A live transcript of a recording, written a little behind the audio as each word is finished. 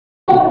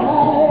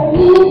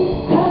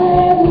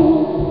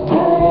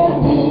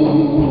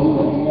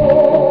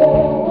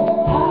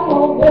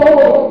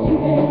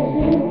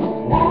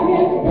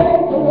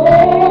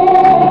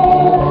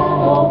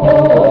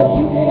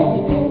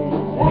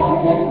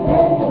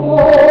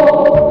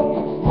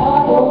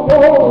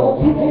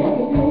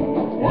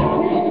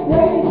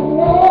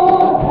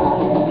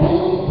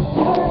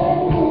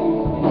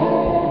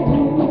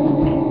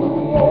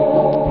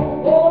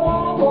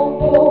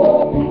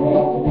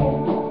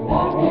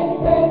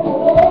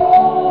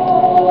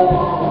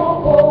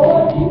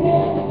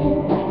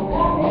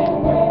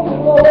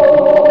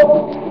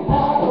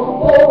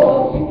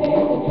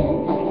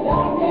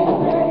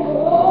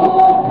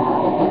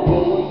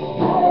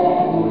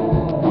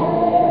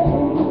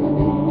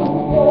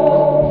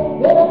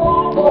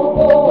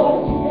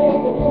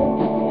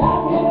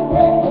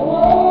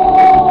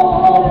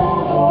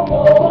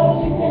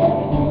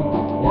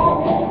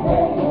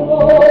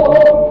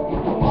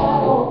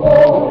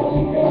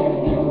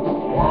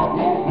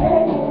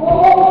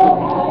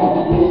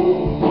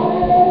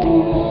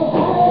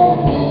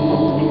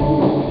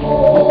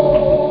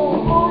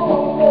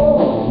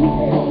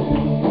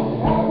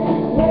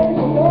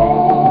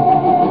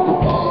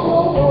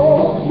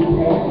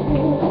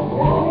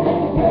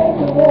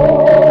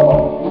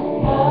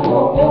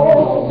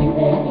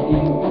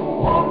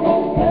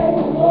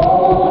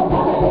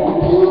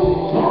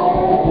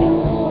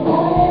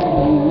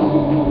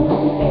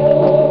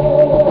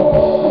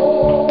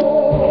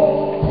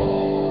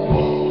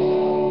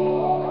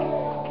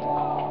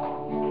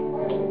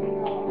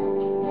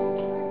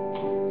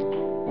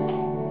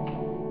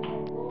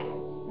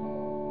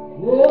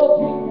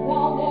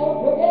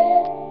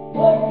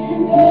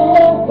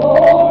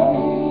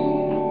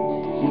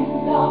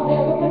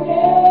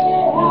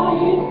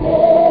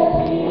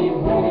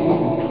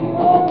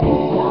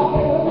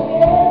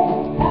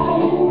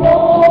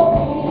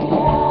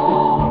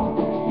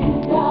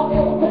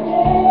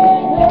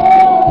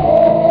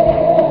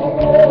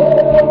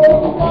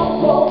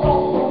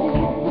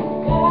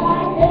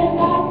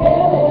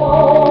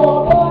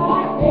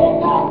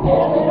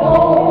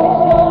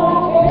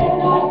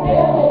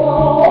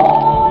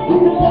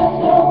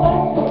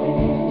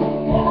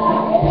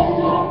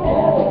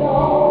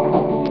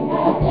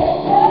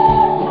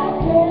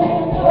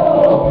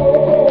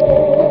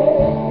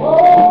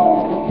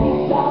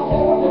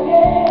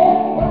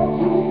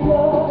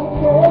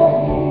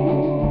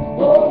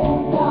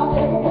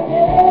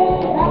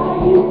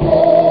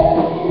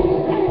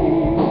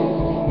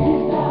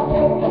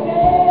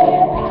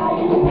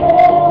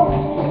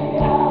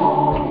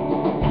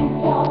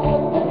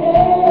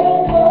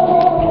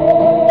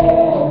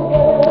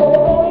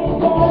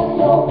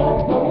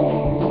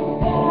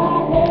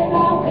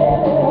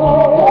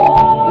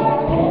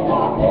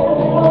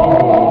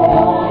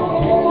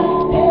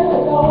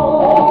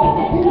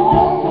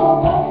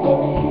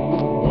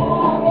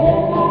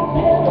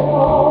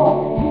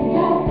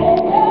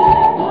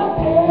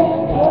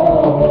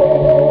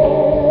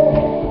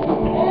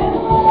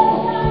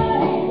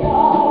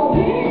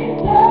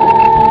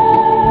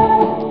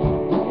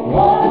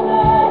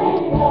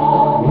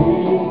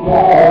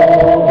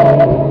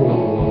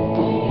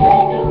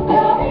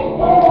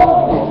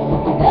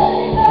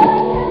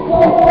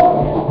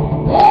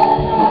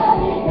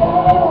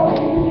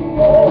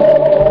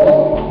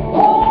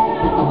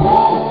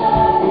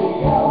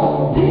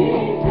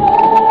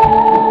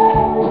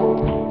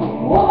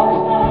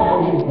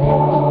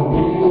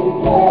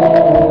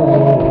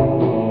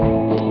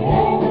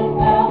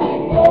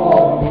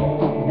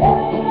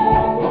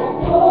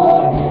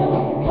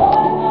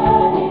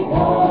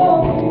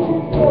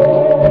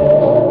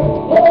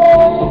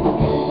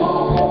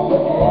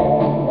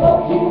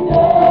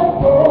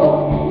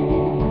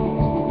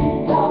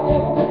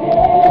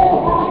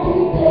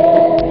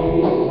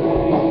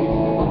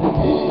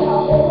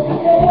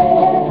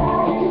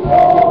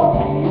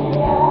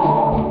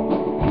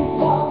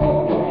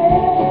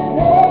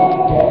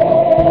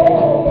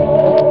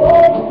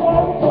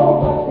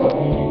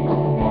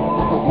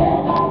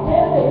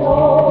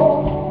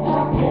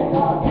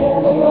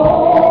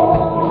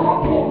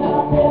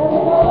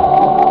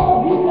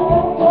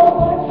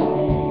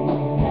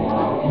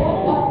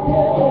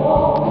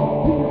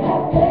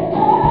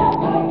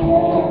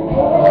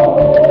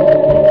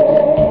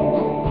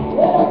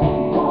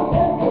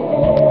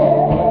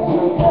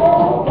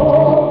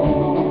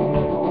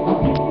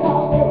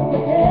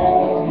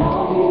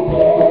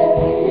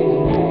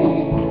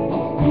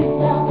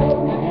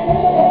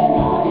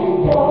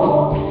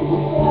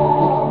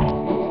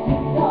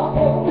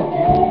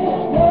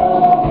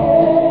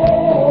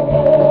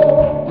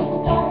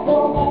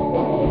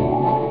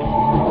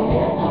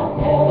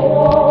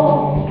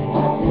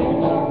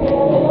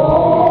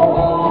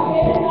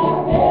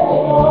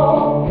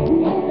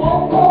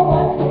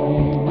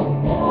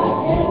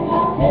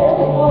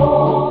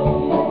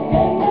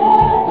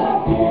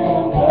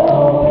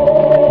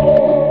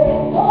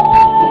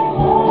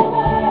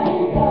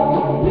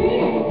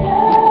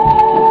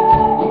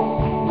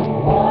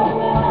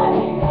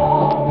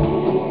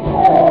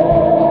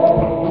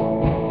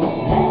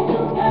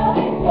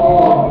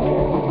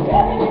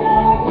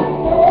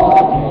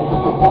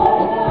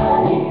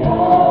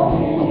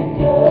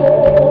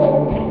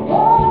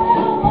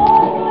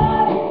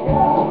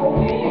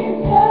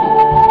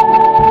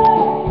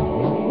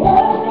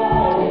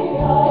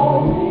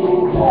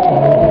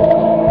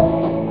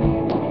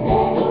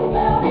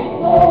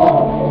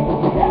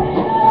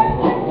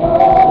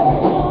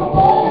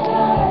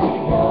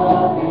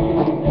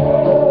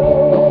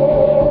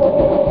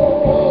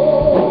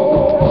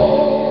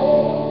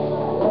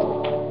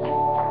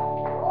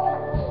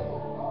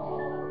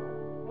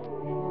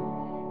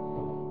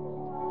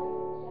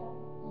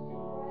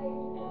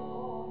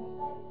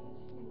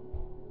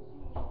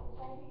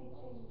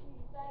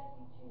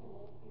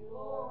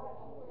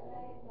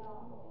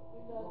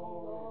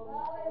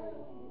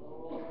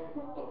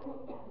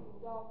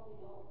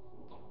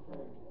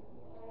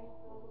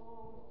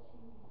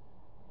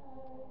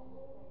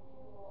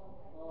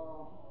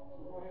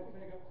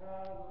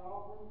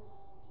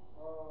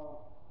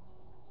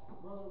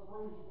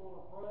want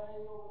to pray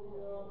over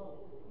the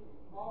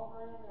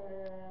offering,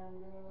 and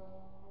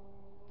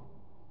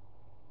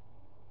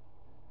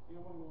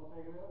anyone want to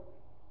take it up?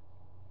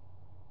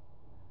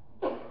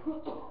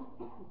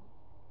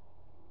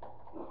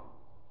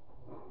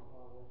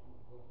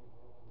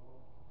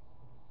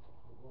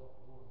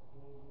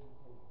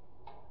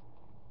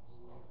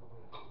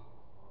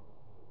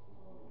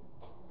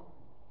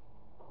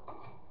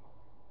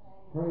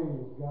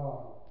 Praise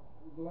God.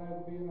 We're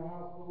glad to be in the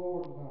house of the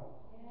Lord tonight.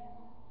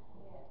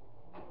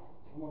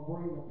 I'm going to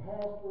bring the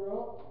pastor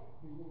up.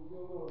 He's going to do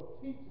a little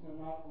teaching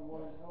tonight from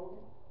what he told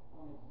me.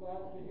 I'm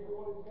excited to hear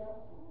what he's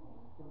got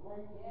to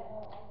bring to the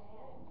house.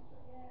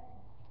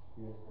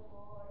 Yes.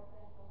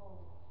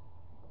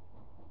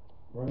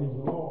 Praise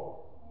the Lord.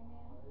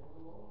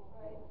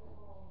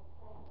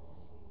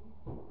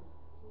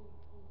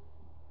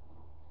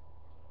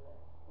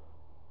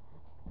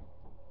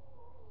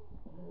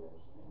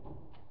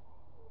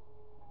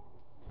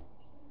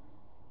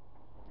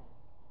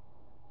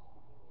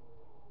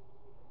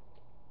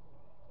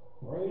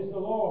 Praise the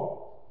Lord.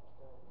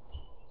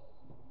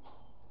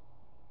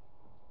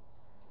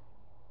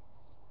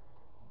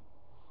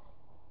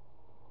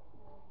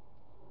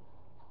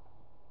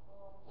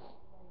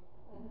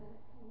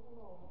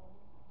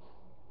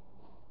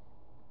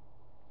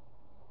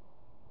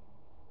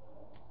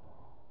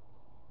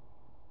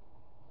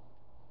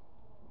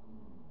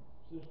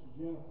 Sister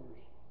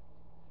Jennifer's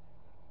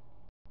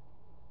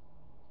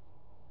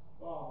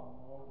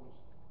father-in-law was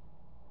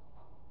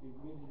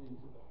admitted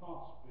into the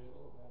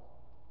hospital about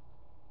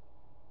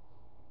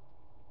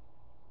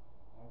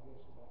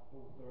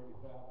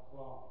 4:30, 5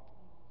 o'clock.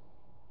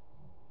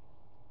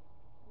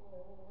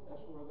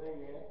 That's where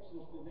they at.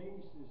 Sister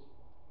Denise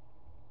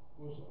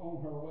was on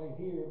her way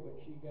here,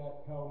 but she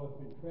got caught up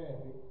in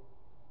traffic.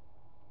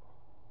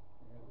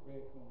 They had a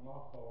wreck on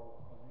Lockhart,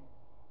 I think.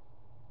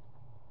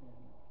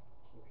 And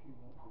so she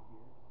won't be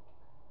here.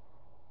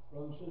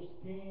 Brother and Sister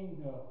King,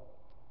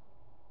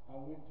 I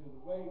went to the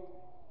wake,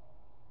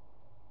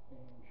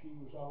 and she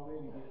was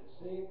already getting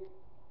sick.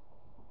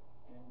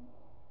 And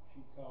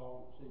she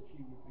called and said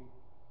she would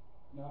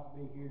not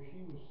be here. She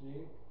was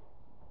sick.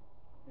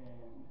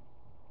 And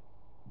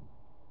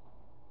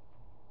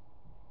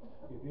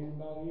if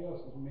anybody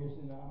else is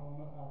missing, I don't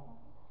know. I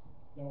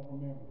don't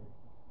remember.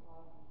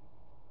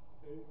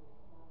 Who?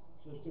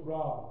 Sister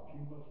Robin. She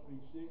must be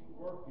sick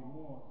working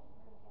one.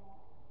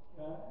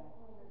 Huh?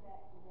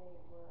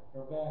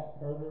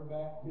 Hurt her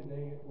back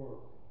today at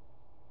work.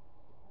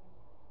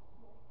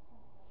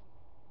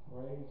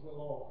 Praise the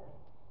Lord.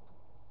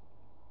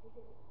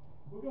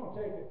 We're going to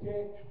take a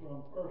text from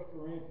 1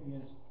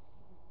 Corinthians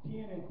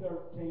 10 and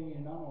 13,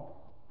 and I'm going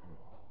to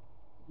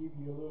give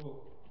you a little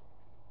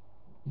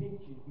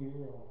teaching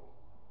here.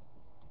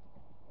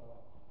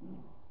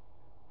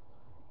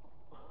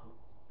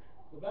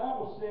 The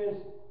Bible says,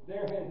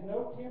 there has no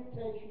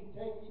temptation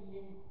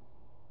taken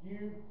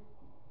you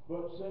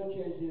but such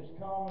as is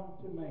common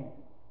to man.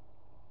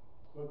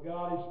 But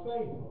God is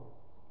faithful,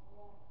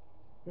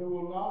 who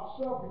will not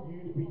suffer you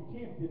to be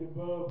tempted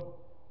above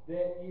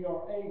that ye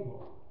are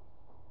able,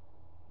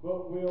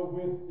 but will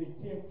with the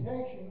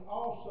temptation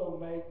also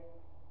make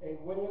a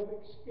way of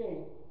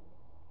escape,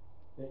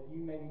 that you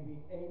may be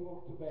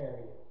able to bear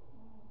it.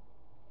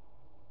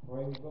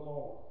 Praise the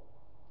Lord.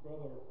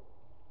 Brother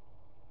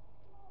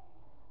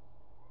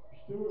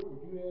Stuart,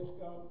 would you ask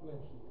God to bless us?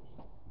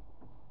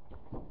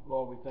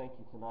 Lord, we thank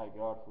you tonight,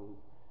 God, for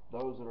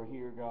those that are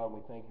here, God, and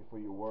we thank you for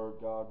your word,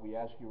 God. We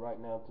ask you right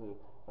now to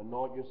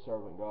anoint your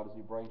servant, God, as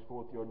he brings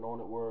forth your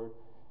anointed word.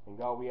 And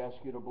God, we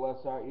ask you to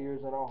bless our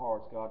ears and our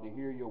hearts, God, to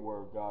hear your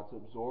word, God, to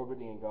absorb it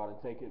in, God,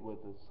 and take it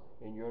with us.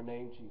 In your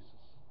name, Jesus.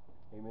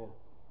 Amen.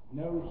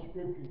 No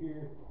scripture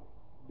here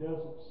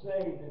doesn't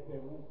say that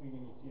there won't be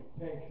any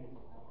temptation,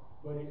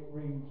 but it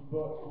reads,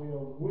 but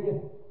will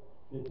with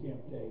the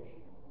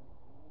temptation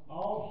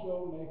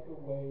also make a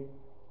way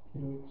to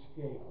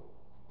escape,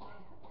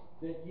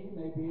 that ye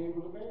may be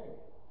able to bear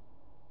it.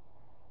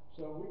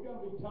 So we're going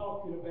to be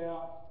talking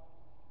about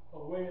a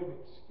way of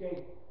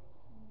escape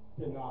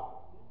tonight.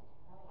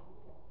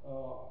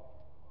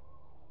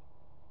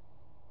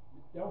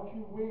 Don't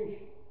you wish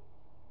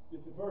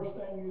that the first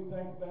thing you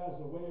think about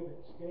is a way of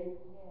escape?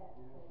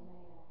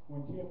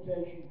 When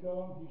temptation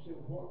comes, you say,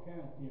 well, what kind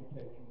of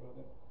temptation,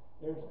 brother?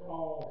 There's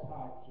all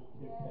types of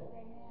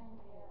temptation.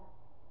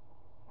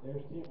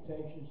 There's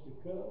temptations to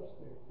cuss.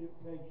 There's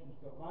temptations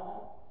to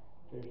lie.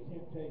 There's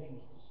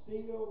temptations to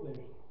steal.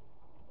 There's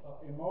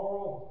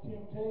immoral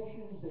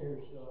temptations.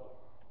 There's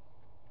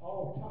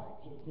all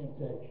types of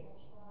temptations.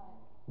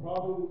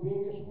 Probably the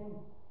biggest one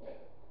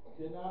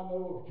that I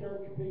know of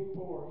church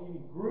people or any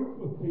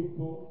group of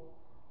people,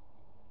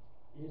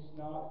 it's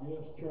not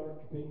just church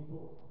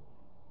people,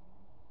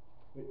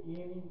 but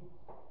any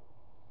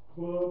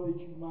club that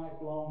you might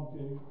belong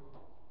to.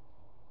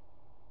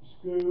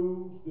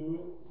 Schools do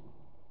it.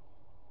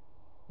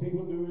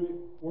 People do it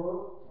at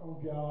work, on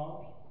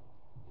jobs,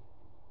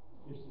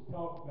 just to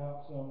talk about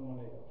someone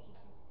else.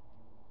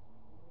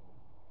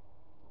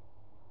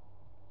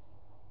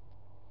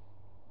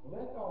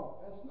 Well,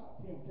 that's not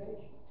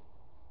temptation.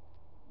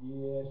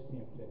 Yes,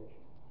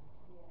 temptation.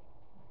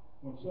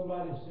 When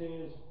somebody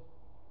says,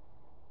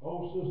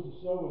 "Oh, Sister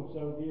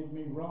so-and-so did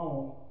me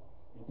wrong,"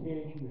 and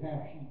tells you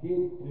how she did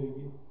it to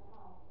you,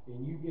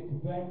 and you get to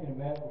thinking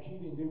about it, "Well, she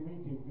didn't do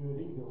me too good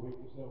either a week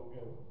or so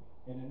ago."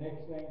 And the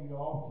next thing, you're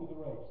off to the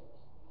races.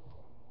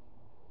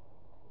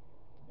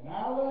 In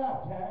our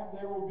lifetime,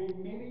 there will be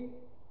many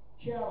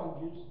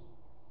challenges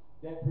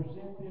that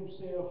present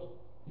themselves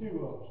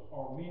to us,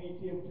 or many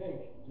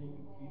temptations,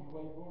 either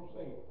way you want to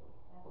say it.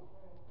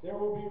 There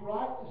will be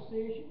right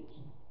decisions,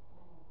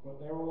 but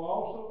there will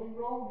also be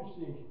wrong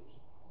decisions.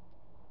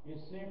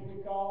 It's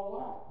simply called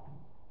life.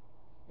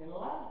 And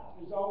life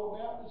is all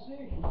about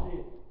decisions, isn't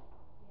it?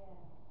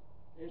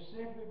 It's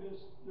simply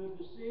the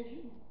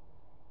decision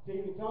to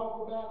either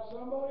talk about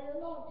somebody or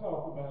not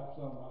talk about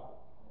somebody.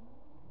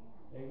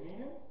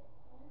 Amen?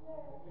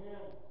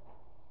 Amen.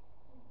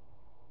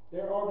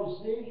 There are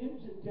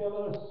decisions that tell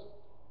us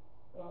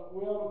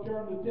we ought to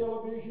turn the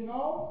television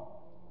off.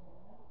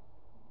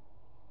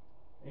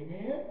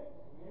 Amen?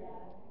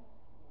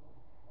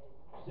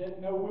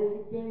 Set no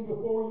wicked thing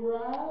before your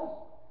eyes.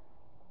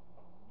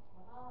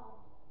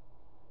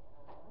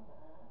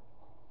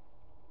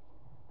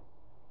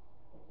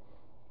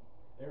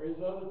 There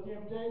is other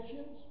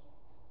temptations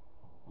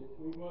that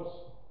we must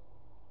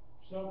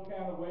some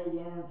kind of way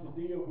learn to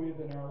deal with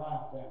in our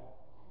lifetime.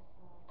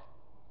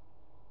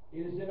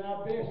 It is in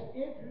our best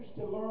interest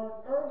to learn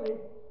early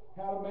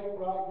how to make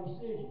right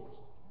decisions.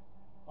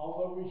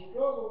 Although we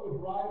struggle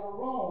with right or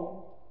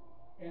wrong,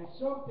 and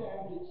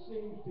sometimes it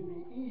seems to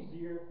be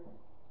easier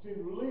to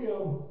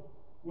live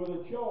with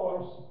a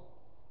choice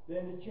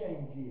than to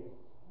change it.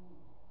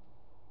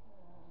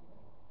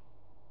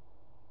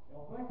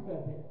 Y'all think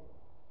about that.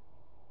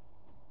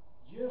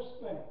 Just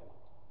think.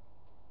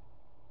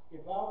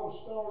 If I would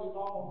have started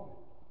off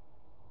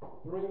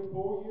at 3,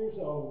 4 years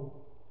old,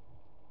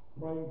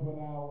 praying for an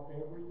hour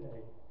every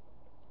day,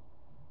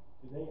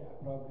 today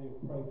I probably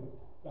have prayed for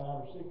 5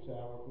 or 6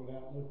 hours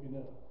without looking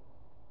up.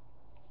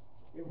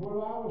 If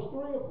when I was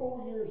 3 or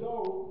 4 years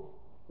old,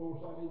 of course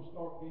I didn't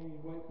start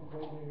gaining weight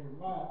until later in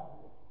life,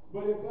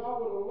 but if I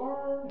would have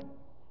learned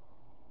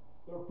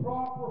the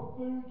proper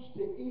foods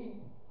to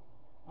eat,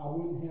 I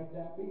wouldn't have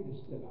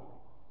diabetes tonight.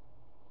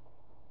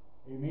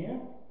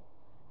 Amen?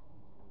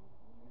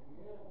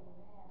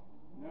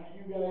 Now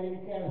you got any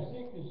kind of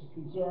sickness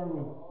concerned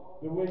with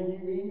the way you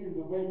eat or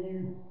the way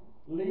you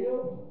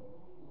live?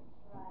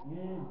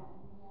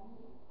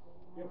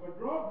 If a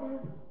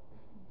drunkard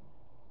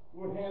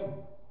would have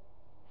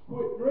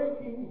quit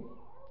drinking,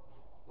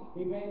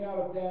 he may not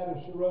have died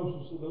of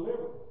cirrhosis of the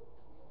liver.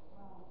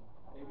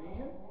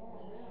 Amen?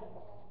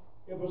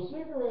 If a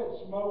cigarette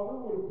smoker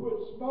would have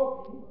quit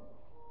smoking,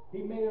 he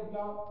may have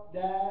not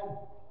died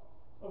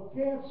of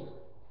cancer.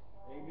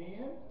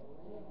 Amen?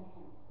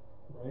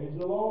 Praise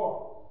the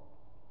Lord.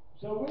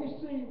 So we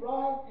see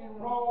right and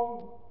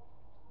wrong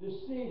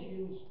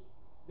decisions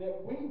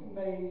that we've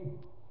made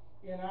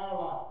in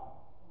our life.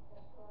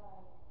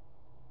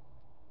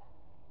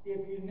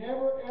 If you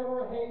never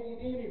ever hated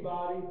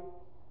anybody,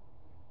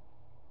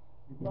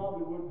 you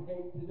probably wouldn't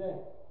hate today.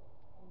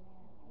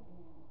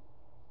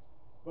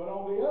 But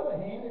on the other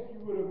hand, if you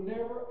would have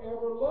never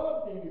ever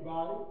loved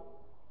anybody,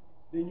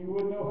 then you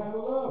wouldn't know how to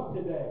love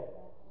today.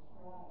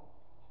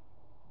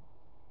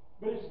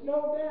 But it's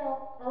no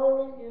doubt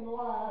early in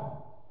life,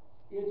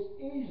 it's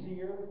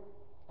easier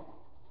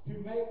to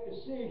make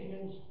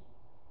decisions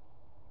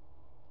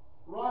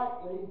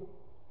rightly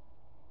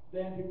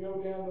than to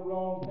go down the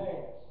wrong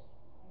path.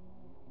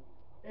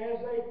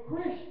 As a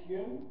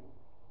Christian,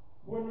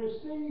 when we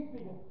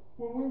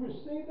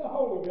receive the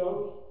Holy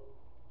Ghost,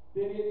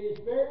 then it is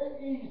very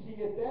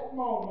easy at that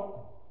moment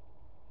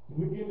to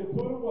begin to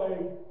put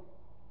away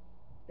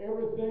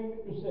everything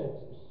that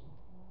besets us.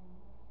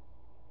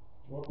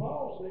 That's what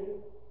Paul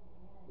said.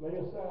 Lay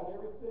aside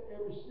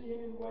every sin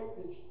and weight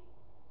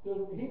that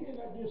he did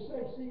not just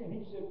say sin,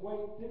 he said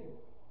weight too.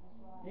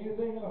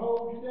 Anything that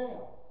holds you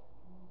down.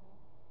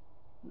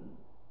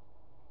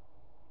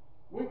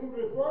 We could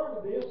refer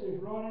to this as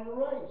running a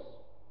race.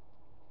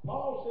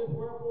 Paul said,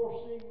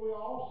 "Wherefore, seeing we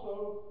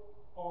also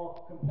are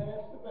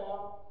compassed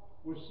about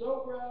with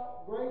so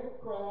great a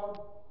cloud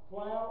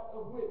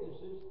of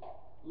witnesses,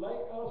 lay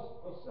us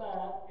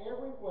aside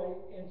every weight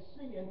and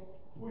sin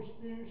which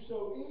do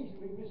so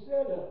easily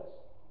beset us."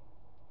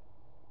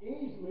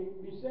 Easily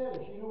beset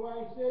us. You know why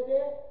he said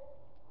that?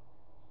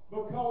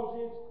 Because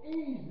it's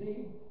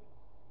easy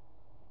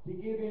to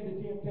give in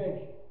to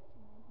temptation.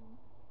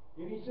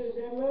 And he says,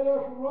 "And let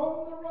us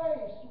run the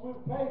race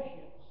with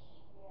patience."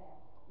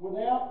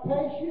 Without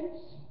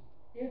patience,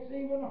 it's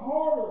even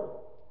harder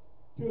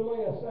to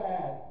lay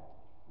aside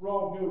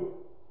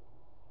wrongdoing.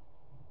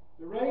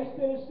 The race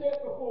that is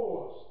set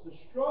before us, the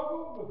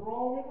struggle with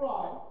wrong and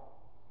right.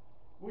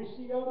 We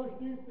see others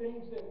do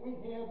things that we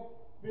have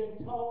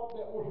been taught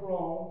that was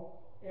wrong,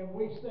 and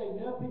we say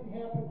nothing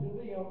happened to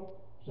them,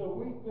 so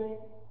we think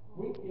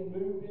we can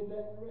move in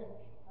that direction.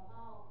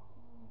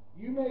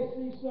 You may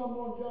see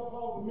someone jump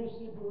off the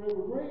Mississippi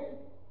River Bridge,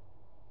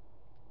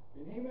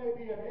 and he may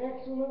be an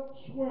excellent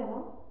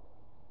swimmer,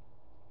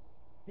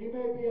 He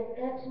may be an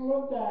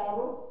excellent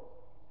diver,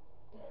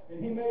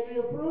 and he may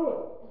live through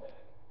it.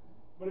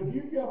 But if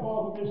you jump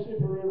off the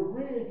Mississippi River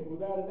Bridge,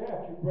 without a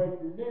doubt, you break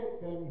your neck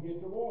till you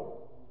hit the water,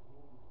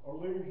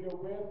 or lose your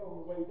breath on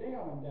the way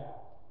down and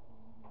die.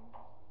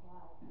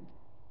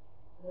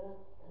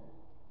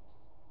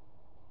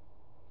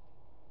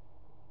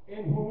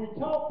 And when we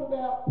talked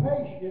about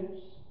patience,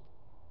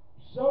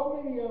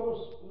 so many of us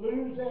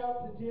lose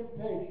out to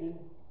temptation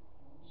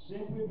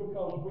simply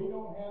because we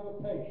don't have the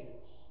patience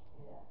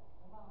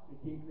to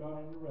keep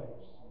running the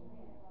race.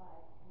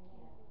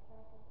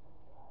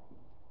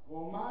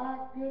 Well, my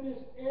goodness,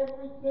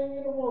 everything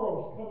in the world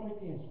is coming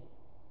against me.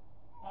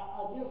 I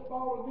just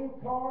bought a new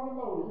car and the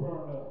motor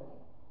burned up.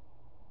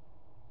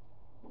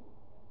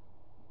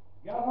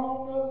 Got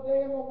home the other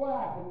day and my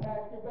wife had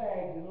packed her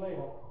bags and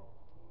left.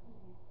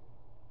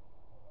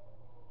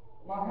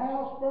 My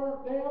house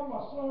burnt down,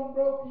 my son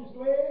broke his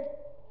leg,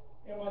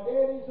 and my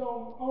daddy's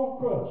on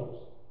crutches.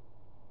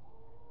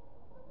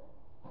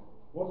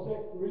 What's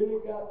that really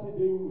got to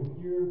do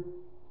with your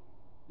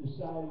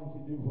deciding to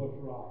do what's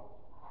right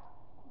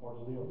or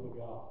to live for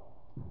God?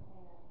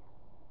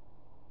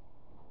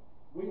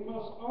 We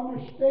must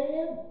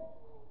understand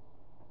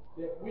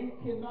that we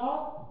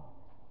cannot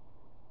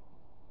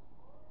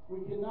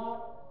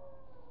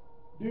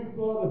do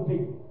for other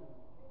people.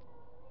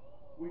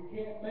 We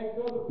can't make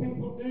other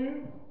people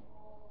do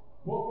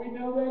what we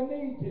know they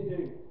need to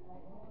do.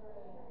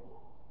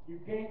 You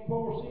can't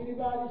force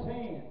anybody's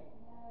hand.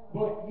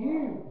 But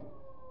you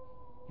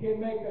can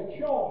make a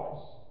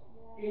choice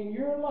in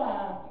your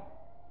life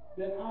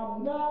that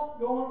I'm not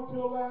going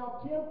to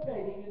allow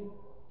temptation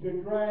to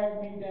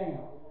drag me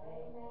down.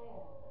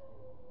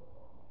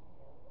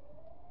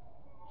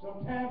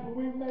 Sometimes when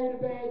we've made a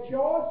bad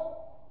choice,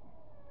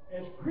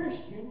 as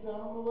Christians, I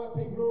don't know about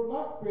people who are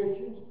not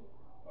Christians,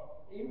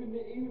 even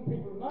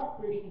people who are not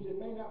Christians, it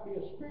may not be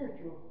a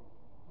spiritual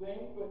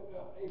thing, but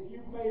if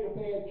you've made a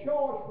bad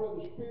choice,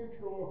 whether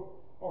spiritual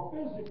or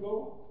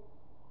physical,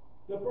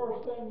 the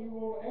first thing you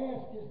want to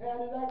ask is, how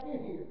did I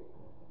get here?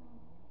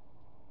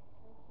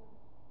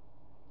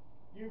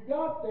 You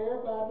got there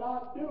by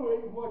not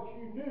doing what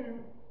you knew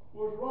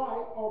was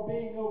right or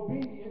being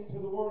obedient to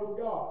the Word of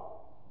God.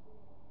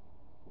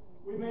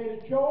 We made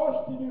a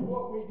choice to do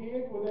what we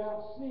did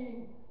without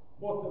seeing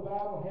what the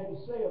Bible had to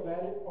say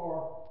about it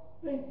or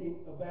thinking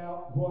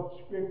about what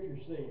Scripture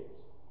says.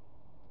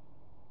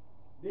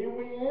 Then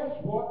we ask,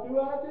 what do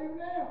I do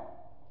now?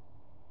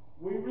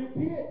 We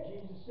repent.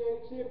 Jesus said,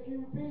 except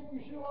you repent,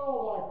 you shall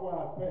all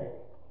likewise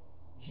perish.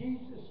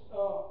 Jesus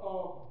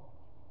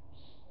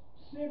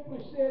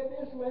simply said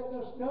this, letting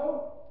us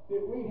know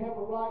that we have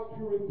a right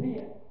to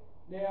repent.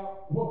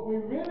 Now, what we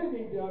really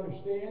need to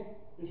understand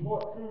is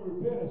what true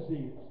repentance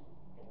is.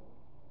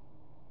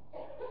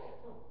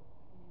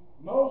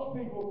 Most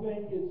people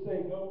think it's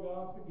saying, oh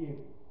God, forgive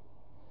me.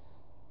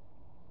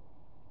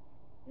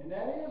 And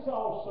that is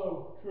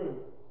also true.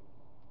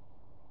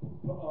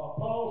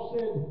 Paul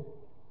said,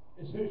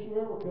 it's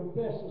whosoever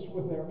confesses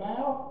with their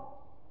mouth.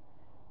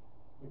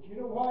 But you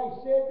know why he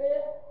said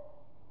that?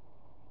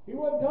 He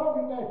wasn't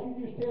talking about you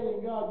just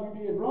telling God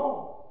you did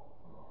wrong.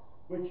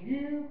 But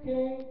you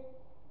can't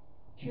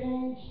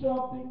change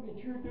something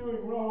that you're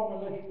doing wrong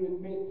unless you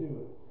admit to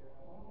it.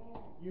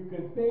 You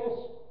confess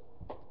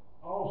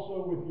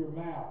also with your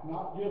mouth.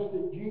 Not just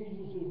that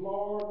Jesus is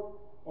Lord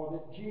or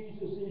that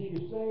Jesus is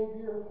your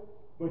Savior,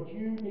 but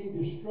you need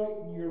to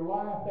straighten your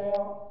life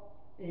out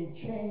and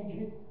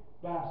change it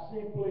by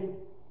simply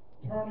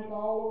turning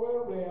all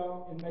the way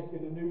around and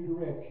making a new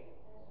direction.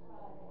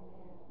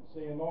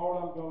 Saying,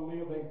 Lord, I'm going to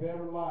live a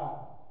better life.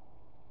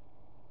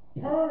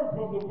 Turn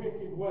from the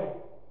wicked way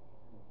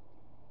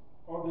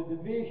or the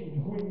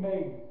divisions we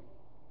made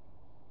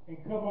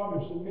and come under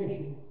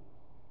submission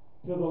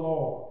to the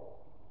Lord.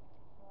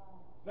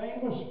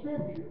 Famous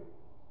Scripture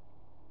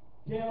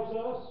tells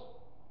us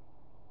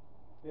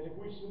that if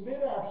we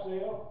submit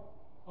ourselves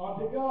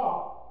unto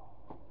God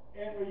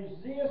and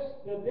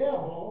resist the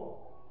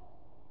devil,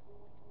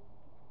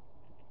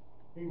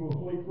 he will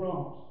flee from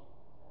us.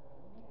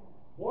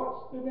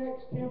 What's the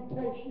next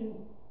temptation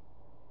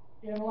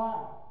in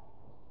life?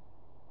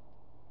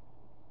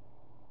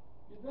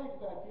 You think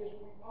about this,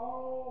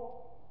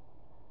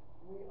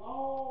 we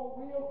all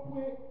real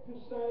quick to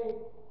say,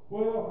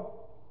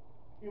 well,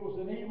 it was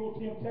an evil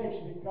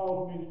temptation that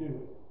caused me to do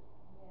it.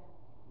 Yeah.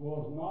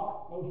 Was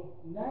not. Those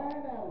 9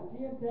 out of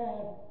 10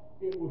 times,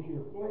 it was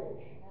your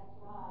flesh. That's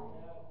right.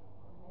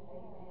 Yeah.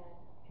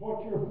 It's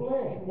what your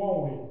flesh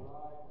wanted.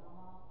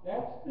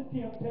 That's the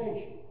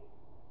temptation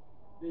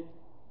that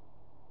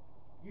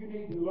you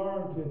need to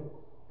learn to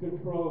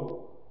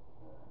control.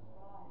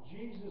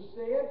 Jesus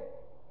said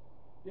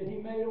that he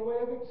made a way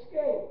of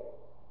escape.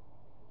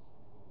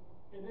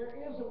 And there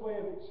is a way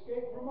of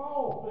escape from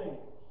all things.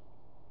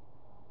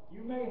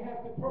 You may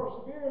have to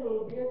persevere a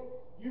little bit.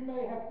 You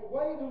may have to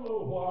wait a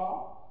little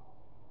while.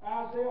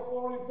 Isaiah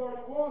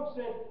 40:31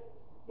 said,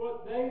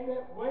 but they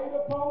that wait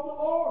upon the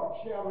Lord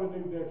shall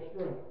renew their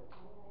strength.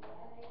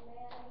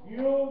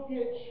 You'll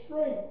get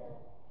strength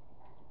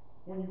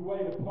when you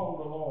wait upon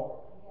the Lord.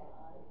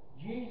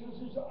 Jesus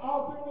is the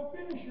author and the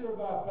finisher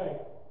of our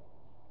faith.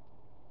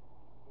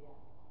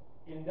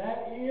 And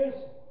that is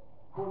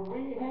when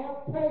we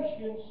have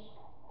patience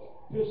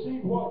to see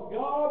what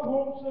God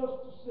wants us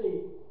to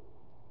see,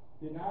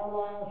 then our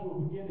lives will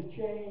begin to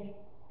change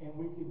and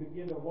we can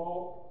begin to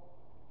walk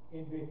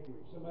in victory.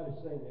 Somebody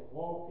say that.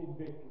 Walk in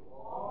victory.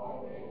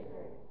 Walk in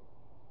victory.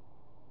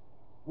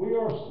 We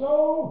are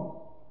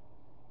so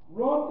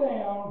run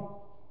down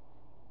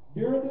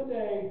during the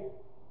day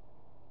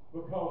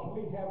because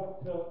we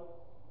haven't took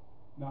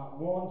not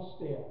one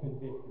step in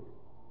victory.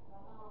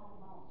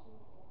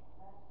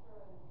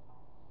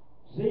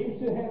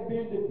 Seems to have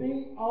been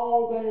defeat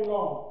all day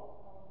long.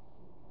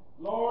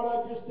 Lord,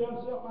 I just done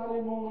something I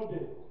didn't want to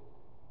do.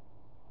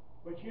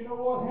 But you know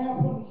what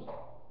happens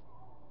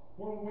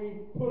when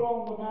we put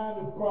on the mind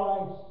of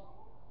Christ?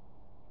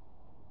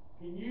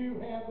 Can you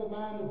have the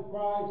mind of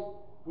Christ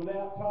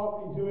without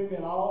talking to Him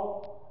at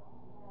all?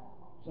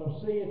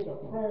 So see, it's a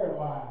prayer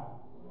life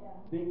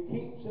that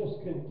keeps us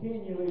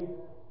continually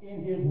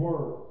in His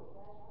Word.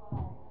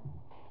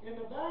 In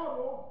the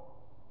Bible,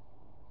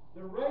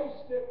 the race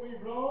that we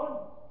run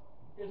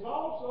is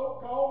also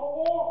called a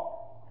war.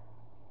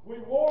 We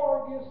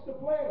war against the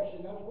flesh,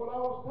 and that's what I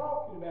was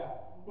talking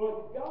about.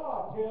 But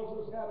God tells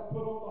us how to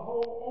put on the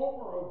whole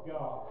armor of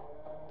God.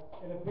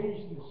 In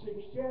Ephesians the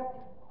 6th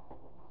chapter,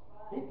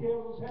 He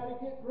tells us how to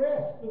get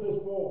dressed for this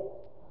war.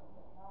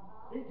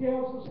 He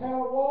tells us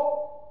how to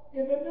walk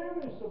in the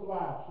newness of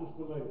life,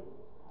 Sister Lou.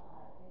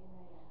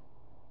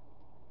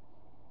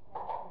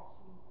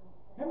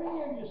 How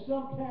many of you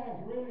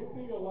sometimes really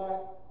feel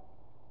like,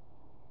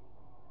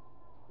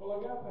 well,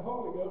 I got the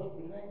Holy Ghost,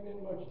 but it ain't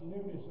been much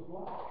newness of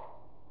life?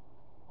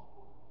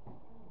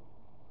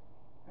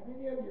 How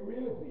many of you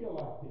really feel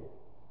like that?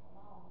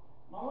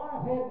 My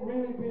life hadn't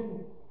really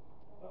been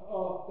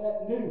that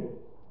new.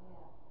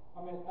 I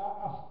mean,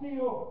 I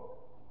still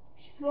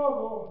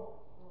struggle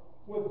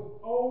with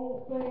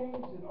old things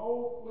and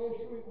old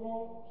fleshly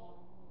wants,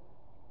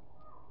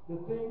 the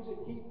things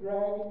that keep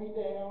dragging me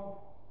down,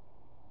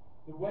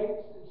 the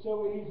weights that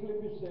so easily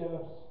beset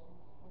us.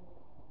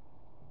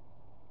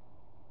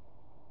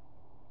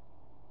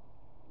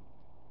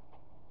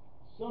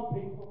 Some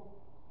people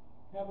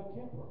have a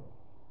temper,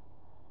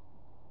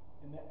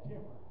 and that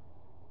temper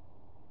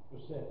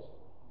besets them.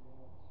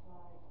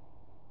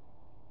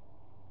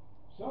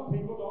 Some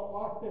people don't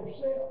like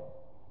themselves,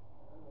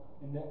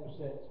 and that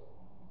besets them.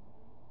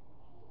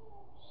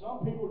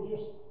 Some people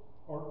just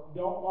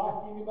don't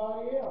like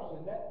anybody else,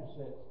 and that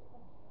besets them.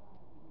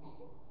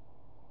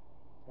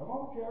 Come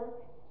on, church.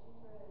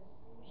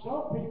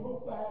 Some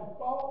people find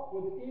fault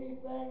with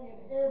anything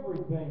and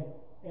everything,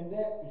 and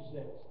that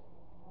besets them.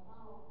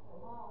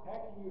 How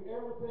can you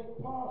ever think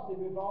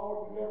positive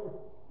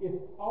if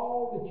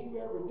all that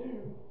you ever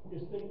do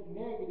is think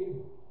negative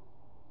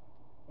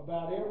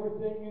about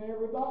everything and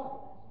everybody?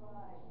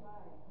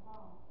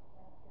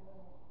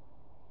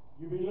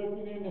 You be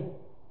looking in the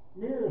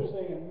mirror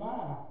saying,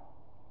 "My,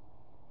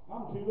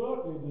 I'm too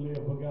ugly to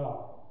live for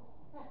God."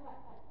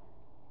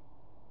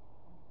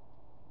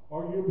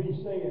 Or you'll be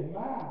saying,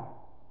 "My,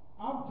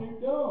 I'm too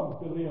dumb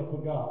to live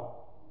for God."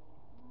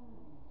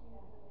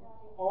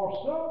 Or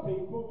some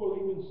people will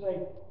even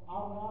say,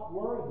 "I'm not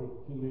worthy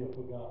to live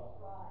for God."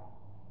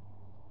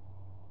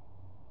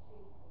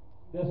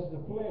 That's the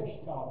flesh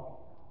talking.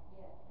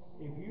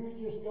 If you would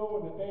just go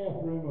in the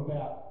bathroom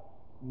about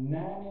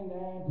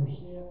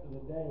 99% of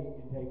the day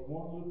and take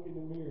one look in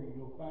the mirror,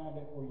 you'll find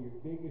out where your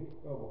biggest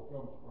trouble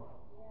comes from.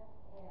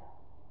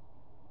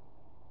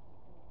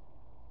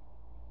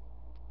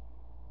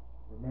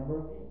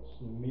 Remember again,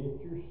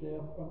 submit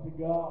yourself unto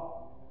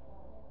God.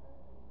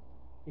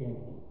 And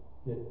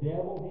the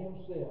devil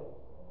himself,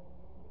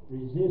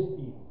 resist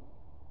him.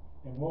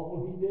 And what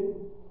will he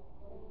do?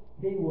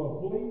 He will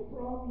flee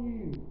from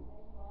you.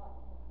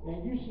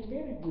 And you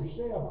submitted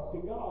yourself to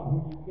God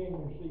when you came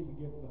to receive the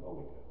gift of the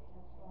Holy Ghost.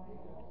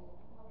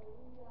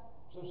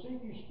 So see,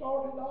 you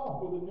started off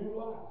with a new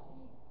life.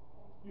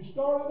 You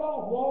started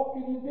off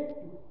walking in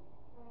victory.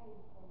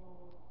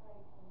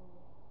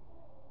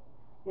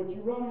 But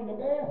you run in the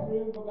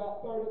bathroom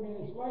about 30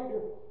 minutes later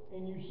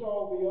and you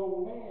saw the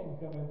old man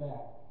coming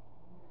back.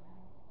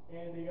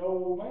 And the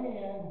old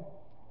man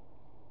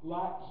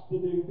likes to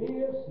do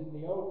this, and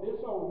this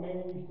old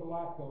man used to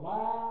like to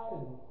lie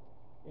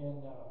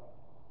and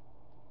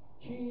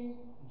cheat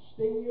and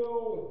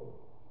steal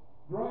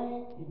and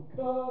drink and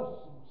cuss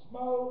and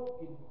smoke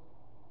and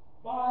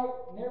fight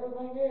and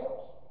everything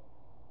else.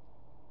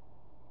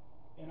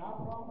 And I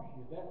promise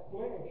you, that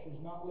flesh has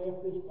not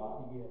left this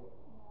body yet.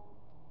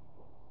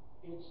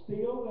 It's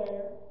still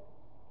there.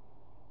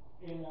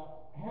 And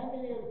how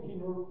many of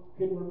you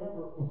can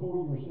remember before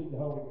you received the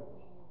Holy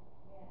Ghost?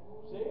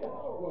 See it?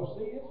 Oh, well,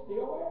 see, it's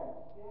still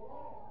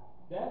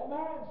there. That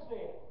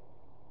mindset.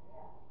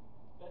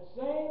 That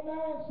same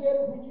mindset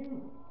when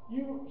you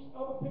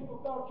other people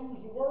thought you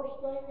was the worst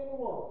thing in the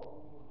world.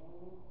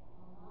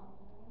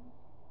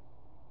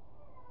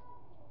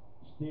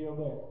 Still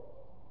there.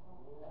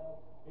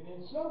 And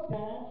then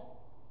sometimes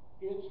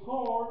it's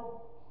hard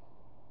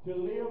to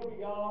live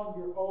beyond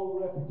your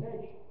old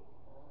reputation.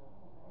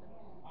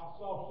 I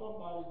saw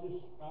somebody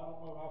just, I don't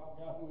know, I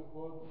forgot who it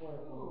was and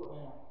where it was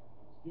now,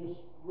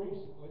 just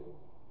recently,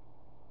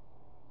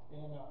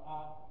 and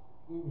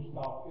we was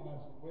talking. I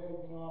said, well,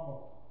 you know, I'm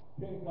a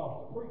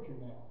Pentecostal preacher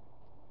now.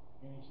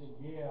 And he said,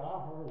 yeah,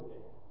 I heard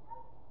that.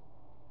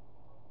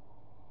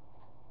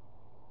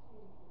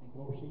 And of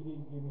course, he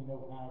didn't give me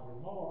no high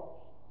remarks.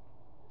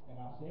 And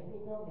I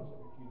simply told him, I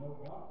said, but you know,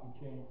 God can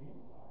change anybody.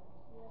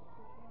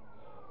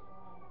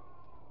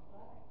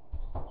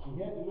 He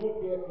had to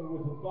look at me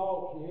with the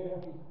thoughts, yeah,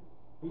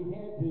 he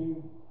had to,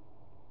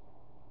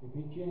 if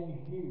he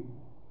changed you.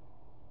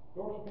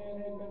 Of course, man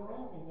hadn't been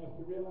around me enough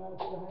to realize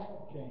that I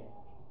have changed.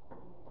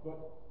 But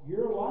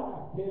your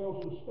life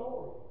tells a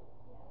story,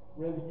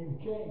 whether you've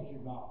changed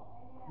or not.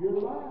 Your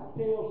life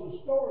tells a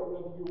story,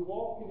 whether you're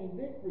walking in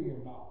victory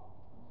or not.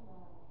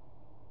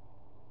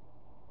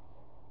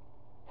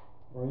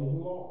 Praise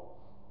the Lord.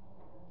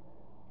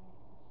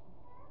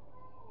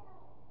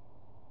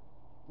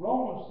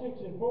 Romans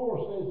 6:4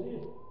 says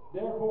this,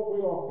 therefore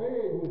we are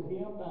buried with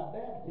him by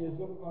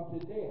baptism unto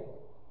death,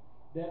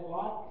 that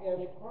like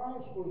as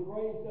Christ was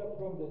raised up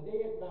from the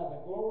dead by the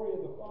glory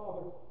of the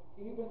Father,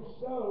 even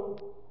so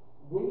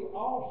we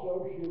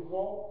also should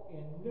walk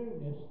in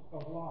newness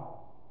of life.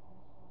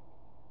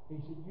 He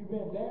said, you've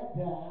been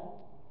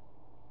baptized,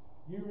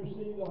 you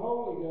received the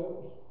Holy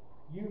Ghost,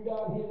 you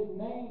got his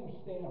name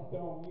stamped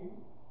on you.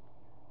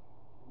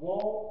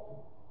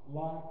 Walk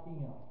like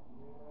him.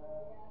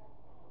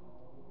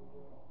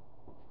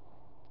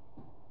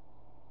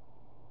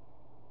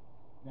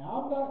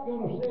 Now, I'm not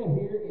going to sit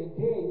here and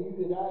tell you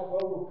that I've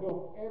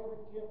overcome every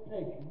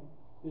temptation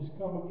that's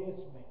come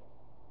against me,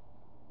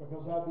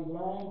 because I'd be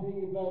lying to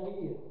you if I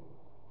did.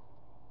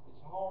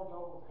 It's hard to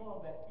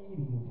overcome that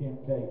eating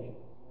temptation.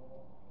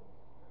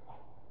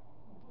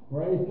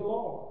 Praise the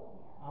Lord.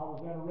 I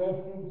was in a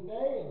restaurant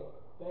today,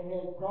 and they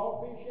had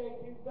crawfish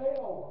etouffee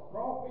over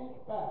crawfish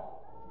pie.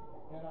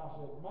 And I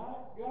said, my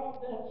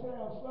God, that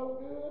sounds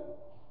so good.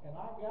 And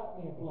I got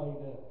me a plate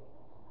of it.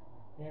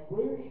 And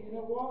Bruce, you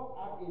know what?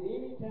 At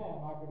any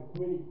time I could have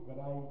quit eating, but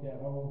I ate that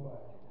whole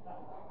thing.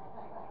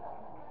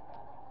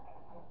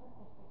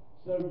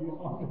 So you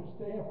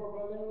understand where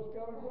my name was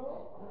coming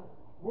from?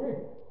 We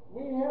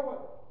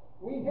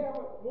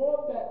haven't won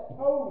that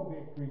total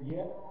victory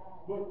yet.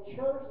 But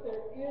church,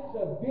 there is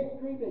a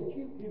victory that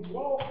you can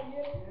walk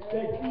in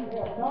that you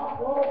have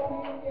not walked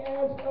in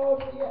as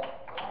of yet.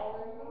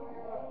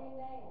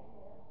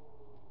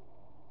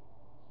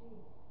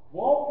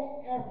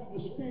 Walking after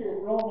the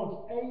Spirit, Romans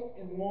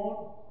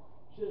 8:1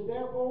 says,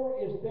 therefore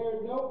is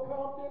there no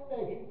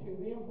condemnation to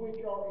them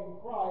which are in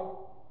Christ,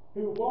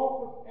 who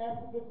walketh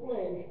after the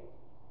flesh,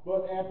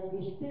 but after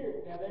the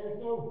Spirit. Now there's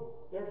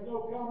no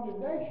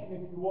condemnation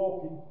if you're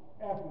walking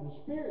after the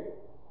Spirit.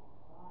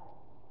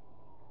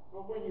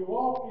 But when you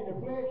walk in the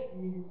flesh,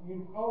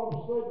 you all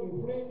of a sudden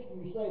you flinch and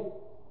you say,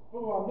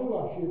 oh, I knew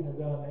I shouldn't have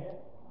done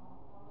that.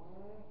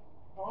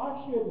 Or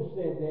I shouldn't have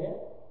said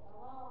that.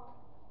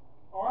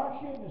 Or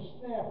I shouldn't have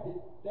snapped at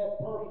that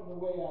person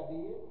the way I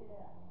did.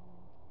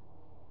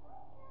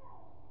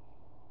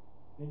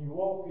 Then you're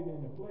walking in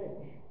the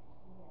flesh.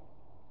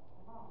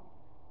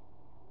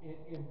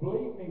 And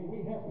believe me,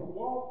 we have to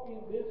walk in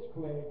this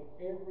flesh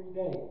every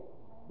day.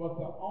 But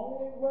the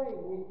only way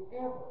we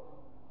ever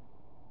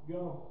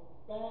going to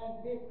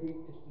find victory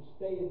is to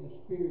stay in the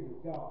Spirit of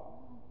God.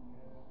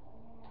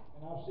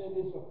 And I've said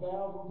this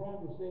 1,000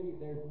 times. I said it,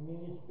 there's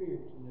many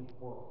spirits in this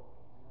world.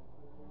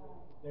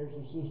 There's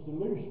a Sister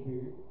Lou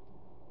spirit.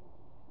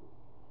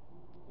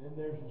 Then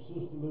there's a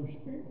Sister Lou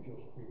spiritual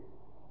spirit.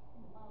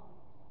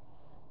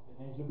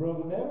 Then there's a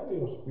Brother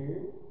Netterville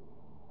spirit.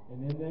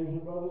 And then there's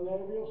a Brother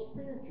Netterville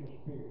spiritual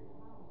spirit.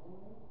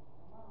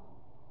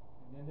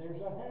 And then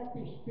there's a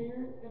happy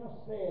spirit and a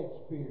sad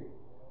spirit.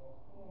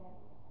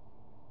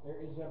 There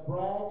is a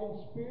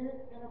bragging spirit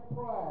and a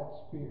pride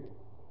spirit.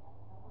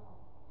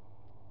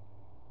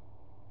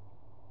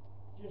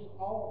 Just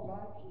all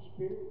types of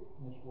spirit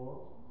in this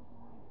world.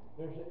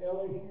 There's an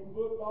LSU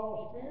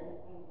football spirit.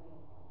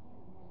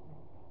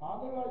 I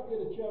knew I'd get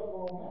a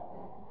chuckle on that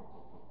one.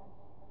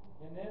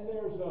 And then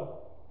there's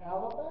a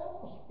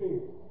Alabama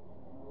spirit.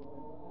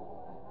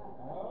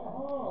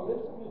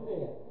 Listen to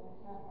that.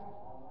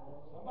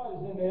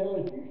 Somebody's in the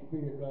LSU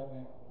spirit right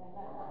now.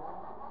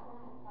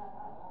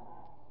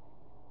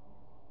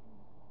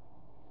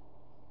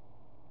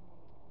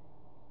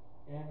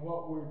 And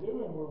what we're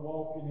doing, we're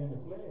walking in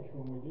the flesh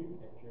when we do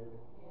that, church.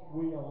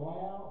 We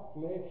allow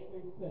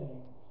fleshly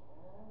things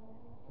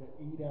to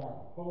eat our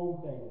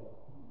whole day up.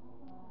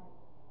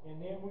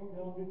 And then we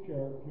come to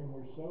church and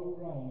we're so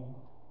drained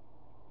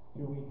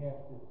till we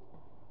have to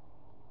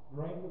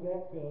drink of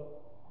that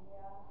cup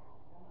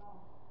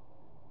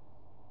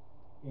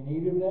and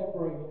eat of that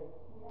bread.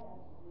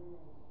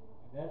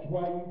 And that's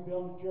why you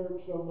come to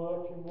church so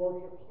much and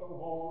worship so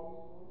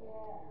hard,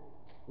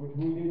 which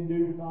we didn't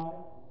do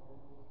tonight.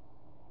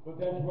 But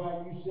that's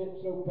why you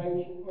sit so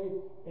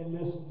patiently and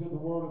listen to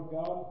the Word of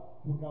God,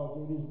 because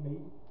it is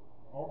meat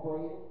or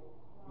bread,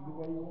 either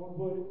way you want to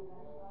put it.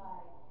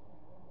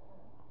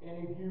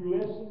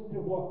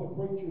 what the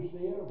preacher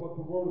said or what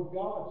the Word of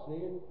God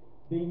said,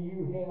 then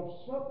you have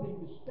something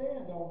to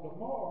stand on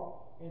tomorrow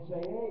and say,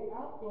 hey,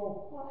 I'm going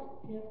to fight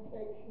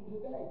temptation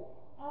today.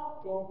 I'm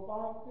going to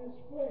fight this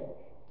flesh.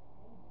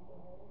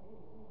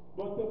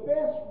 But the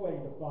best way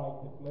to fight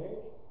the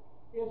flesh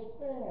is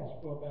fast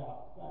for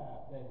about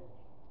 5 days.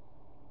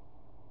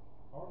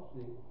 Or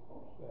 6,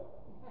 or 7.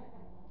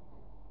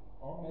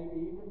 Or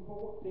maybe even 14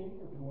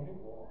 or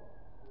 24.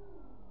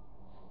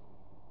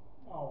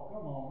 Oh,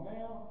 come on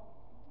now.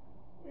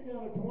 We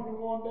done a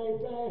 21-day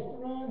fast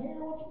around here.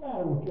 What's the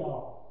matter with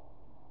y'all?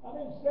 I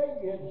didn't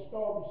say you had to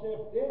starve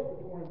yourself to death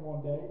for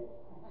 21 days.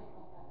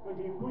 But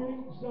if you quit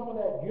eating some of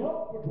that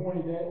junk for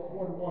 21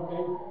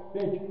 days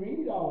that you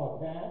eat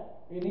all the time,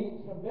 and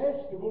eat some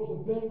vegetables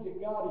and things that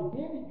God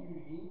intended you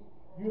to eat,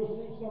 you'll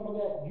see some of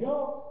that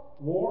junk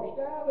washed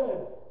out of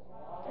it.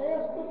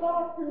 Ask the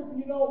doctor if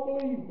you don't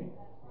believe me.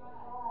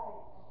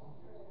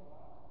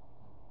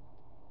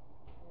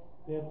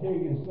 They'll tell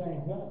you the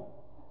same thing.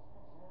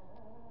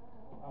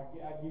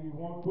 I'll give you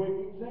one quick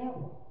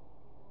example.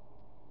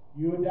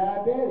 You're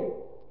diabetic.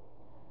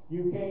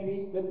 You can't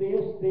eat but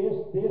this, and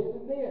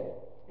this.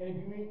 And if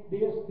you eat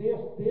this,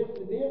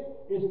 and this,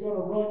 it's going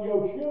to run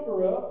your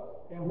sugar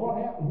up. And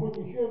what happens when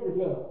your sugar's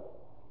up?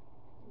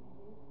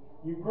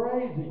 You're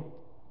crazy.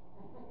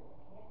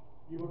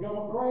 You become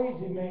a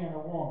crazy man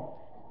or woman.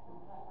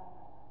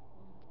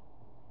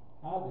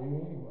 I do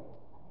anyway.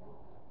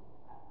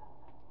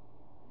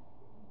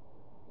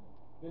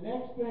 The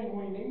next thing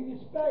we need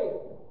is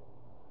faith.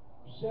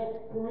 2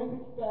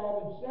 Corinthians 5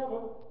 and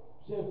 7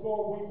 says, for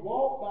we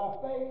walk by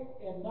faith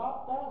and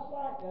not by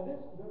sight. Now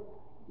this is a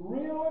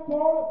real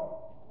important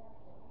one.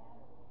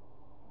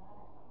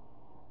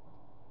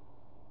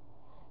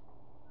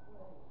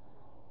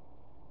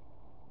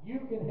 You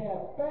can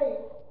have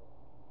faith,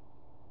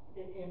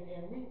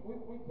 and we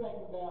think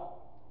about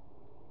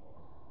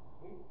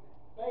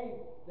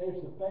faith. There's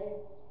the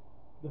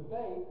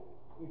faith,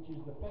 which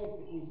is the faith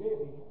that we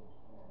live in.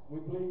 We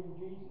believe in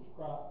Jesus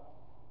Christ.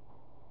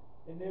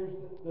 And there's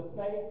the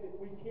faith that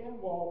we can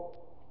walk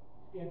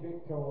in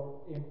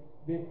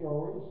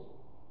victorious.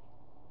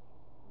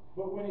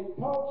 But when it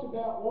talks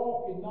about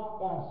walking not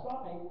by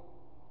sight,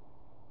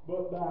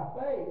 but by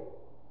faith,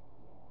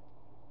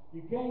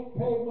 you can't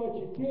pay much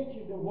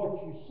attention to what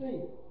you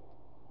see.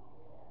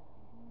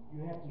 You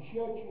have to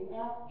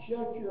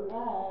shut your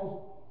eyes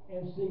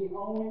and see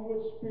only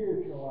with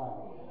spiritual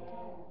eyes.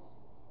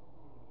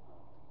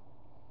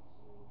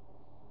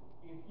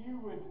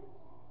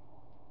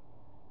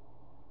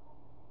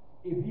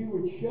 If you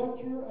would shut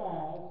your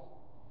eyes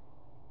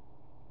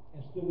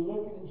instead of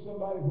looking at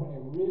somebody when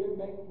they're really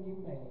making you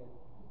mad.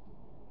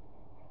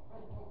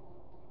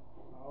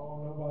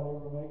 Oh, nobody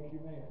ever makes you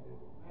mad, do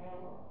they?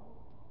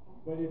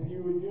 But if you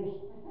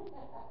just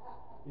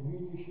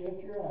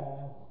shut your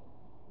eyes,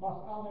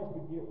 I'll never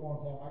forget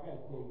one time. I got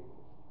to tell you,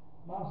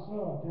 my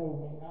son told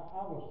me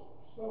I was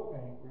so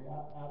angry.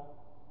 I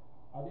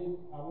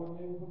wasn't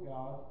living for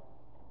God,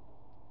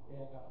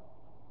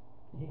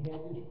 and he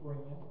had this friend,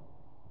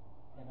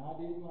 and I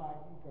didn't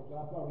like him because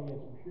I thought he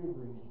had some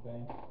sugar in his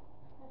tank,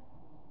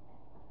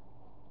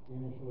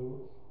 in his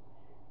fluids.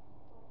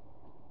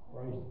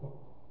 Praise the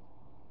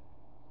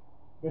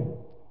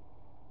Lord.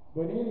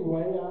 But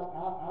anyway,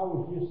 I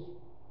was just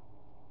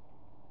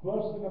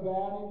fussing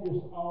about him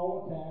just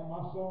all the time.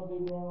 My son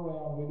didn't run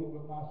around with him,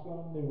 but my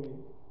son knew him.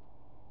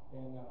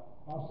 And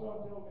my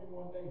son told me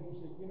one day, he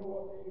said, you know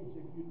what, Daddy? He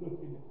said, if you're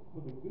looking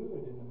for the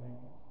good in the man,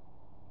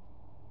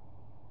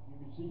 you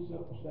can see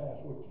something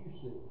besides what you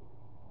see.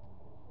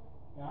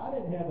 Now, I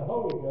didn't have the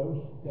Holy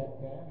Ghost at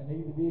that time, and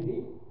neither did he.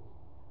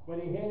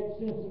 But he had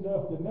sense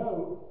enough to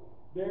know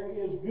there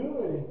is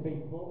good in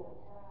people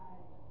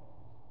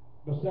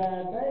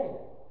beside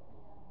bad.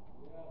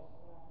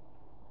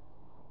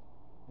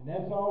 And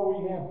that's all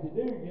we have to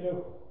do. You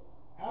know,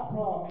 our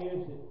problem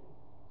is that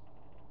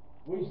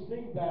we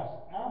see by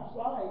our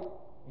sight,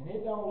 and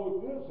it don't look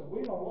good, so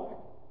we don't like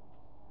it.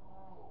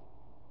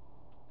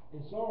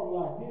 It's sort of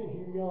like this.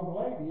 You young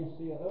ladies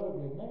see an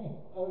ugly man,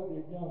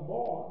 ugly young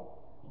boy,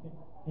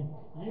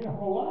 you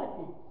don't like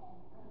him.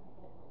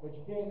 But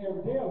you can't never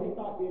tell. He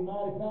might be a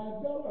mighty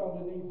fine fellow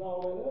underneath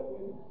all that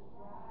ugliness.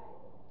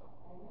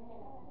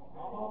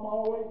 My mom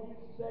always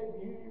used to say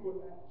beauty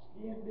with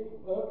skin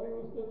deep, ugly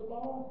was to the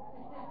bone.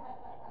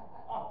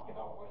 I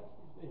forgot what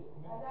she said.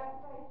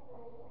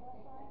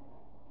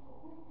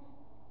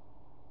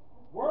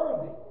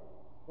 Worthy.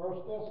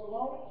 1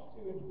 Thessalonians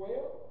 2 and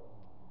 12.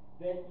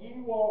 That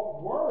ye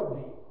walk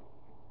worthy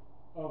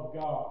of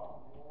God,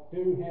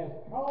 who has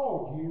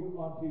called you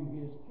unto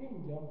his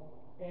kingdom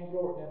and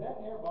glory. Now that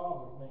never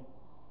bothers me.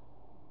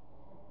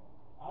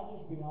 I'll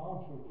just be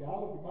honest with you. I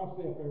look at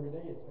myself every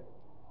day and say,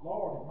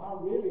 Lord, am I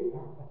really?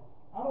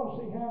 I don't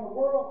see how in the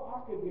world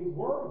I could be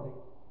worthy.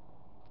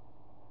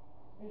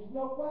 There's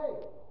no way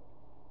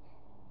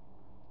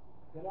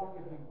that I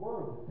could be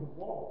worthy to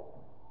walk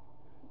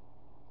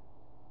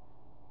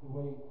the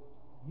way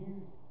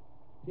you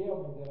tell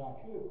me that I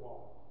should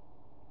walk.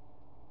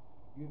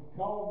 You've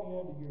called me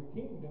unto your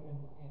kingdom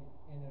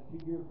and unto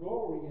your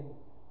glory, and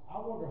I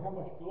wonder how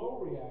much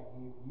glory I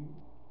give you.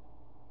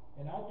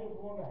 And I just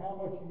wonder how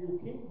much of your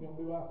kingdom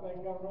do I think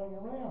I'm running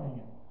around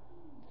in.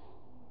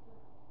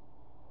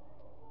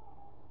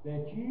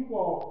 That you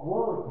walk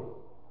worthy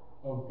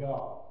of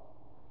God.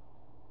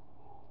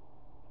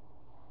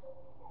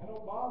 That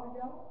don't bother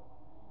y'all?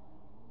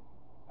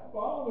 That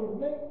bothers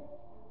me.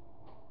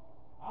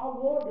 I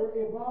wonder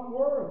if I'm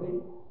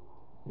worthy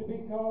to be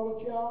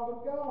called a child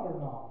of God or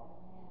not.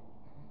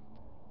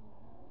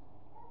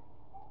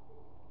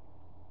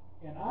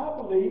 And I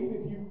believe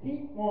if you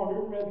keep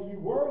wondering whether you're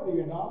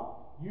worthy or not,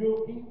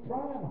 you'll keep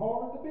trying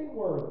harder to be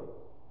worthy.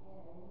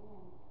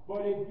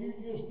 But if you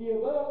just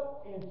give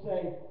up and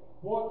say,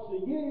 what's the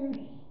use?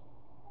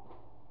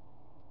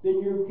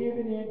 Then you're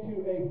giving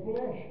into a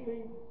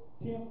fleshly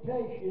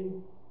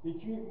temptation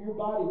that your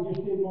body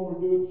just didn't want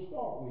to do it to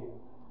start with.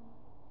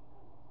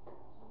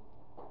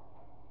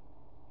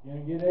 You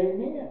gonna get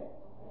amen?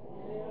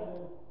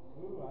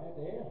 Ooh, I had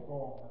to ask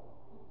for them.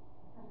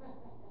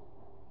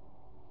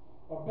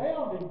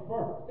 Abounding,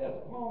 1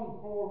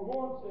 Thessalonians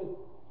 4:1 says,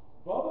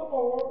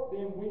 furthermore,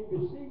 then we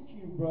beseech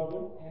you,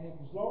 brethren, and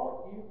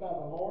exhort you by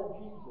the Lord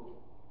Jesus,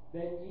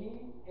 that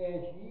ye,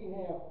 as ye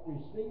have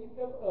received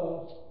of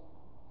us,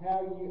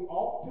 how ye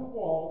ought to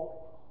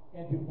walk,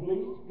 and to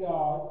please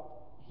God,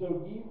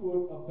 so ye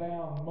would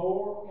abound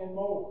more and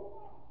more.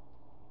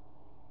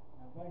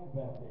 Now think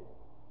about that.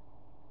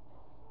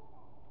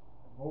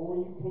 The more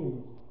you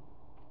please,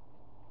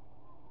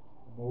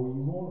 the more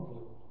you want to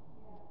please.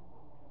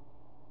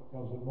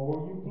 Because the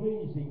more you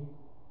please Him,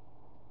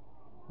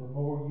 the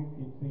more you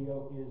can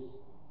feel His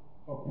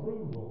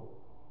approval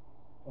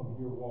of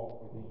your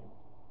walk with Him.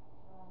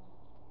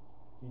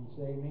 Can you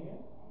say amen?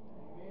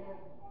 Amen.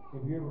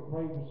 Have you ever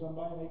prayed for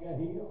somebody and they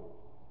got healed?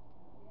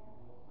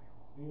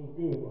 Feels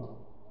good, huh?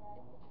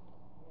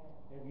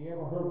 Have you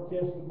ever heard a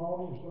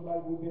testimony of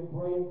somebody we've been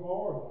praying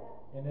for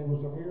and there was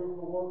a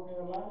miracle working in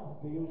their life?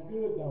 Feels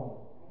good, don't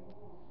it?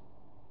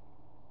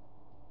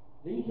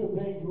 These are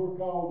things we're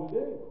called to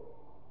do.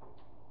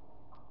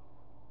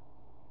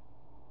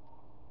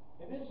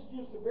 And this is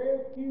just a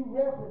very few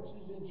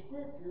references in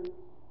Scripture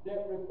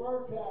that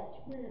refer to our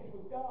experience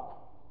with God.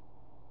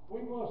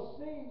 We must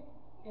see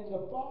in the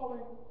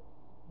following,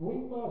 we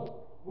must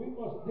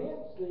then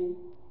see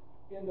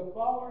in the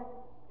following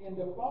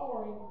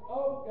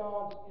of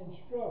God's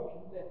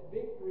instruction that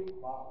victory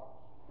follows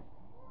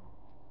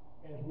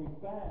as we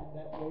find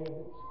that way of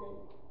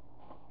escape.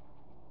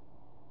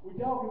 We're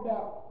talking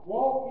about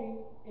walking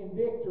in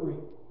victory.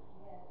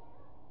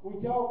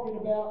 We're talking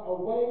about a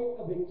way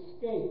of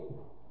escape.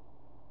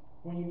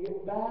 When you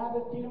get by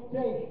the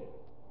temptation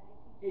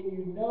and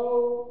you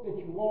know that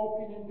you're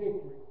walking in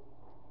victory.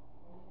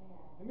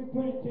 Let me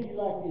put it to you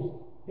like this.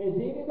 Has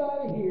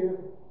anybody here,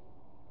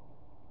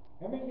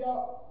 how many of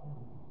y'all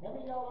ever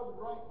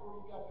drank before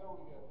you got the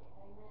Holy Ghost?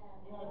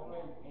 You don't have to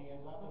raise your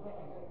hands. I know.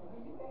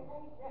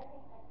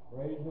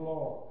 Praise the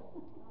Lord.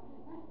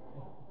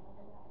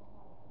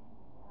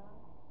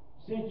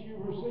 Since you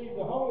received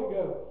the Holy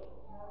Ghost,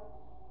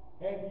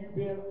 have you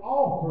been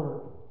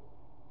offered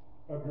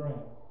a drink?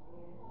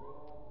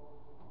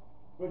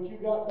 But you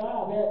got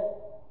by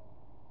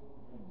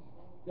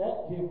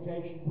that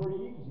temptation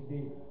pretty easy,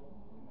 didn't you?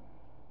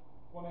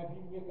 Well, if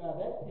you can get by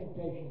that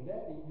temptation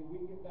that easy,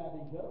 we can get by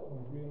these other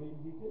ones real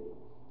easy too.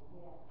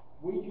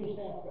 We just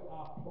have to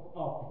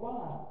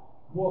apply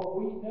what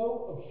we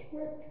know of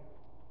Scripture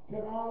to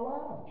our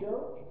life,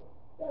 church.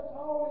 That's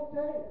all it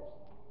takes.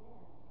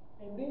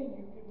 And then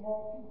you can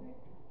walk in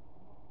victory.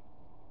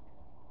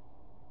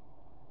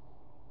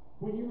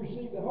 When you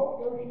receive the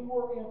Holy Ghost, you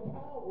were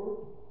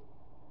empowered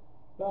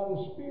by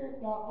the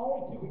Spirit not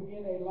only to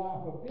begin a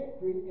life of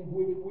victory in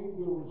which we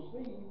will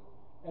receive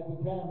at the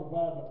time of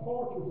our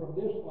departure from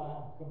this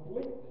life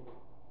completely.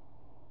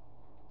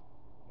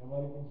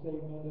 Nobody can say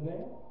none to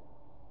that.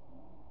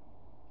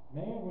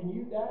 Man, when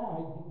you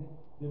die,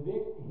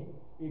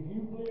 if you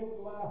live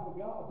the life of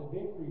God, the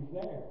victory's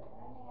there.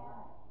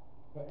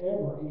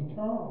 Forever,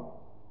 eternal.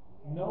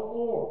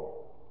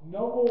 No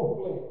more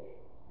flesh.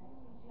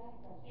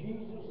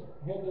 Jesus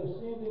had to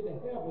ascend into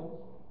heaven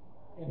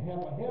and have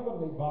a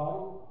heavenly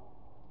body,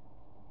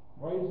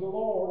 praise the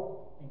Lord,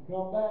 and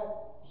come back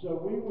so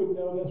we would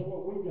know that's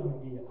what we're going to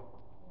get.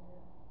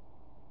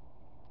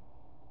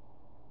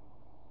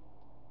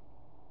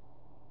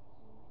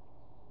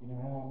 You know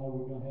how I know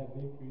we're going to have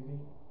victory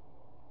then?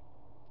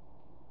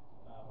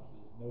 The Bible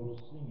says no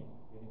sin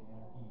getting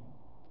out in.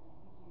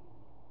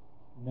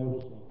 No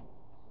sin.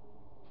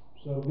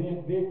 So then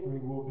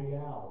victory will be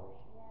ours.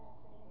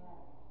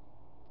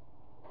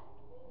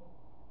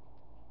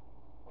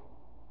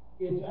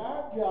 It's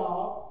our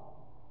job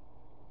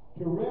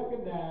to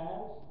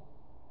recognize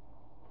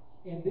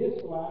in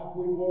this life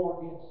we war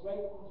against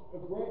Satan's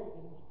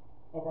aggressions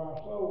of our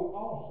soul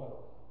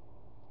also,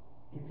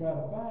 to try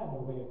to find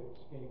a way of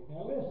escape.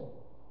 Now listen,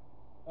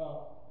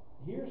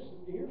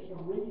 here's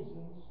some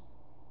reasons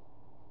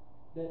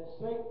that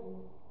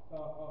Satan's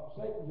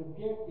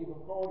objective,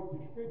 according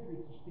to Scripture,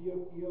 is to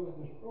steal, kill, and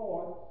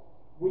destroy.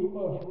 We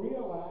must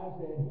realize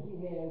that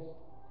he has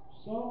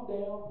some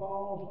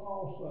downfalls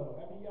also.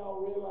 How many of y'all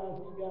realize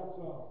he got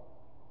some?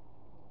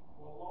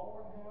 Well,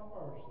 Lord, have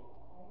mercy.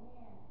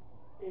 Amen.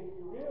 If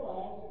you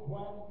realize it,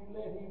 why did you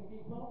let him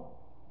keep on?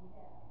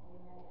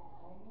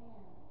 Amen.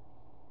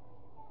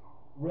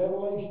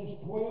 Revelations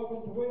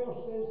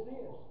 12:12 says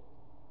this,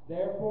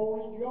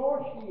 therefore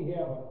rejoice, ye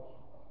heavens,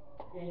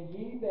 and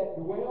ye that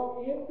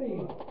dwell in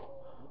them.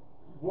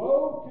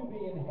 Woe to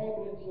the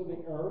inhabitants of the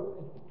earth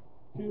and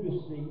to the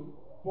sea,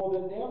 for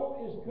the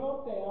devil is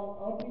come down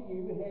unto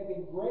you,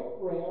 having great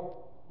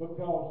wrath,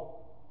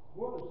 because,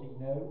 what does he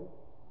know?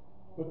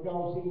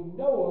 Because he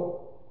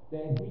knoweth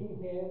that he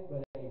hath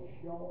but a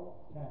short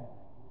time.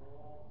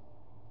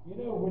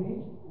 You know, when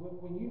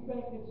you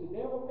think it's the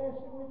devil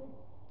messing with you,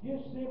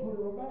 just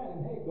simply remind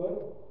him, hey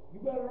buddy,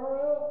 you better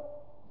hurry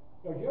up,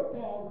 because your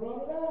time's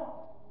running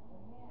out.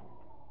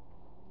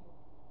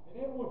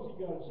 And then what's he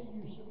got to see?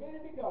 You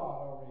submitted to God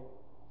already.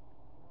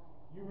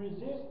 You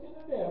resisted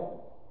the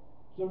devil,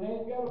 so now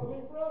he's got to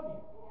flee from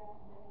you.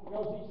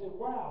 Because he said,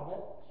 wow,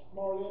 that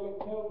smart aleck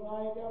tells me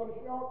I ain't got a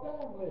short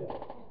time left.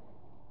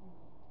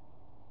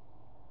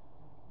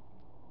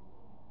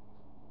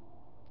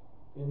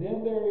 And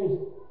then there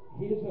is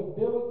his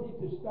ability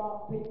to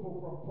stop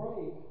people from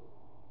praying.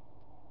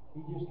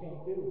 He just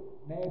can't do it.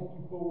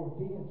 Matthew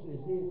 4:10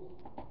 says this,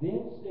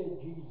 then said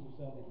Jesus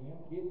unto him,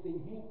 get thee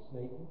hence,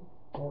 Satan,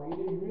 for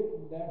it is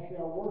written, thou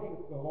shalt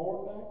worship the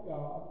Lord thy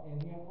God, and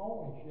him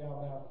only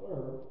shalt thou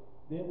serve.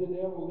 Then the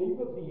devil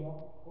leaveth him.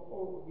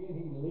 Again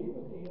he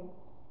leaveth him,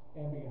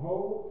 and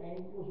behold,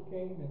 angels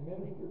came and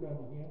ministered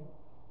unto him.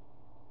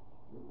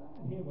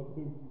 Remind him of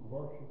who you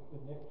worship the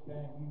next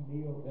time you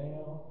kneel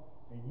down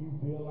and you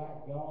feel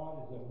like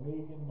God is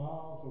 1,000,000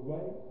 miles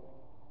away.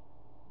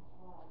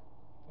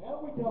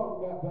 Now we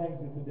talk about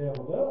things that the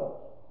devil does.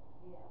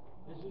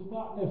 This is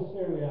not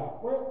necessarily our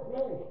flesh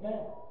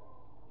now.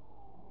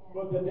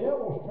 But the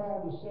devil's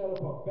trying to set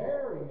up a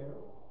barrier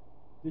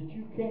that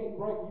you can't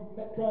break.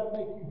 Try to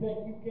make you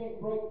think you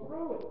can't break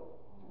through it.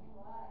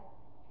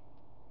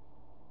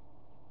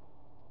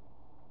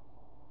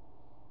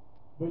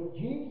 But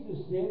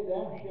Jesus said,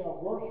 thou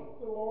shalt worship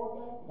the Lord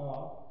thy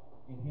God,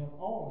 and him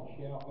only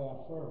shalt thou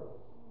serve.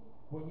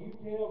 When you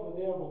tell the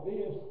devil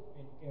this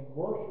and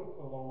worship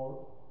the Lord,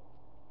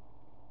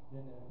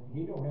 then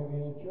he don't have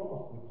any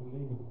choice but to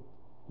leave.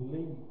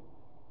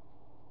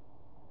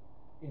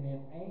 And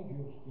then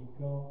angels can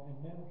come and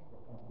minister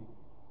unto you.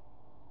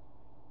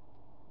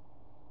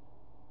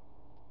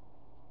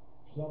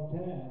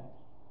 Sometimes,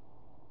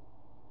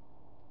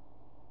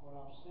 when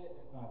I'm sitting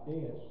at my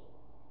desk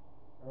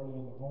early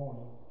in the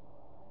morning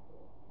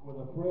with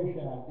a fresh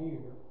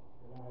idea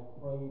that I had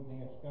prayed and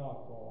asked God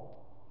for,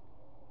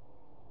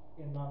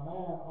 and my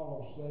mind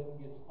all of a sudden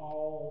gets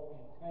all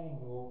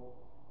entangled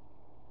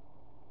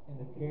in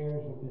the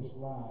cares of this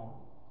life,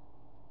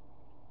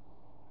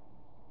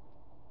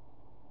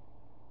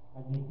 I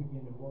just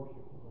begin to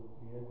worship a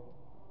little bit.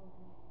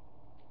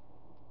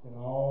 And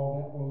all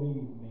that will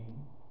leave me,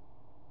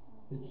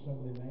 that some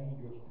of the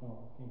angels can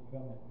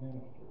come and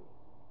minister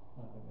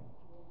unto me.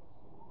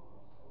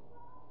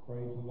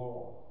 Praise the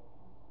Lord.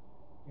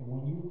 And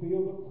when you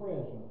feel the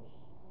presence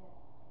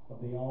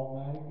of the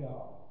Almighty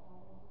God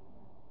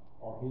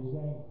or his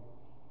angels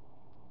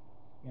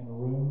in a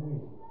room with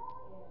you,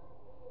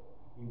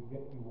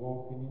 you're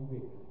walking in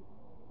victory.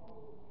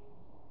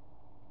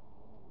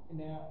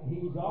 Now,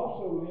 he's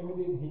also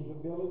limited his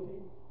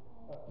ability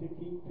to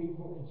keep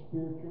people in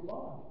spiritual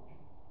bondage.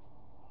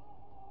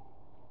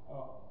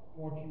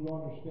 Once you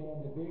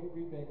understand the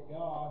victory that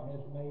God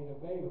has made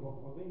available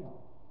for them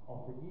or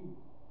for you.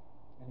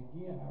 And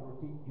again, I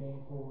repeat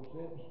James 4:7,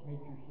 submit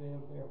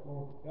yourselves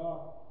therefore to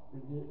God,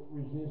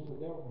 resist the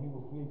devil, and he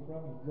will flee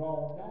from you.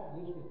 Draw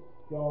nigh, listen,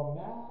 draw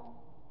nigh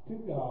to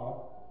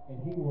God, and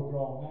he will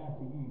draw nigh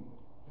to you.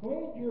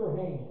 Cleanse your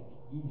hands,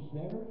 ye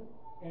sinners,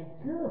 and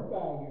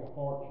purify your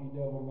hearts, ye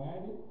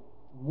double-minded.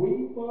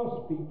 We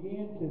must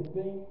begin to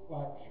think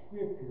like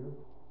Scripture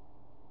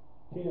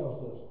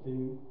tells us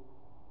to.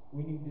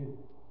 We need to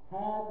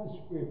hide the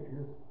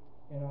Scripture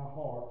in our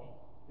hearts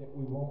that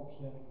we won't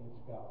sin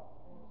against God.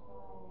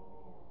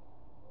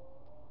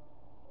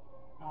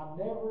 I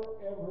never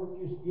ever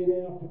just get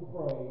out to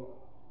pray,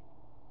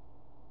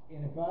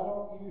 and if I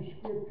don't use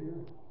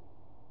Scripture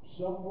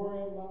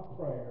somewhere in my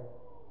prayer,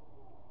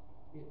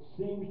 it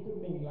seems to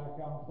me like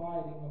I'm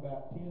fighting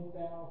about 10,000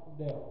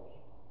 devils.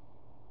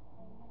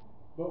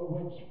 But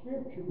when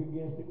Scripture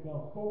begins to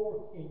come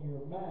forth in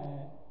your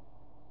mind,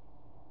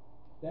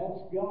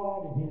 that's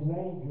God and his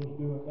angels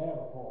doing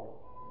battle for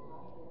you.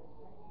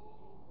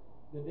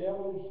 The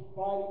devil is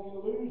fighting a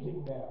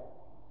losing battle.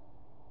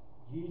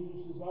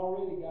 Jesus has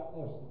already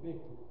gotten us the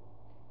victory.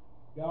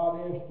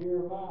 God asked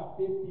Jeremiah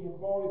 50:44 in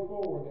the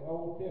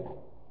Old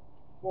Testament,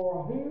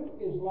 for who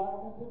is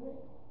like unto me?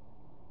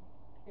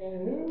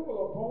 And who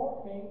will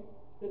appoint me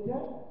the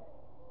time?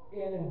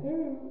 And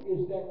who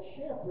is that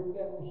shepherd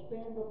that will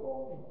stand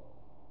before me?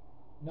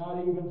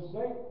 Not even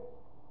Satan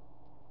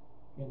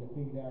can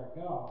defeat our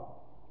God.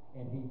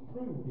 And he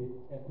proved it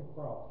at the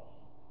cross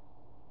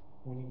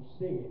when he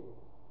said,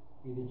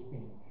 it is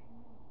finished.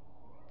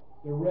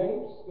 The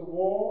race, the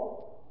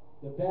war,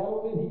 the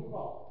battle that he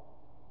fought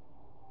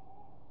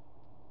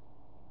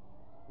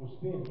was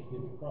finished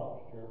at the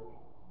cross, church.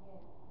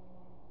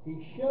 He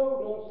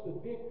showed us the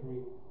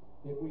victory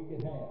that we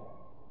could have,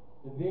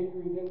 the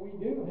victory that we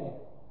do have.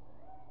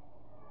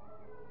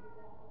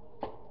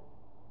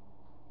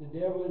 The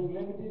devil is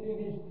limited in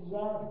his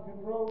desire to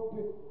control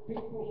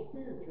people's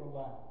spiritual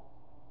life.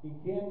 He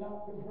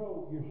cannot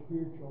control your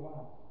spiritual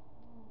life.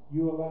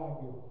 You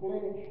allow your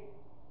flesh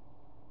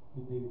to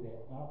do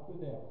that, not the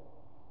devil.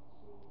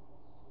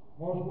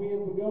 Once we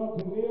have begun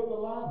to live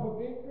the life of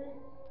victory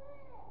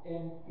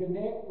and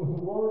connect with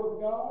the Word of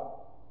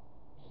God,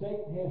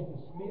 Satan has to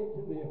submit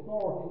to the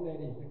authority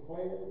that is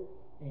declared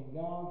in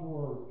God's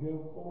Word.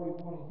 Job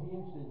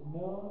 41:10 says,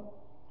 none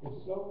is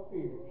so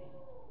fierce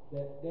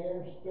that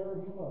dare stir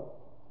him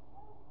up,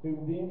 who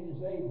then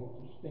is able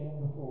to stand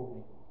before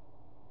me.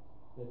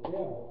 The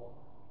devil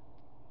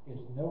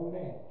is no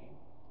match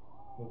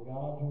for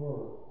God's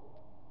Word.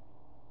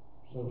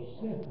 So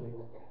simply,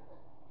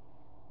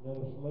 let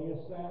us lay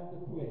aside the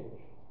flesh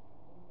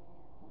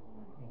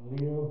and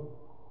live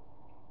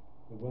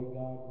the way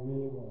God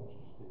really wants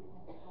us to,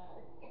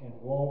 and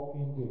walk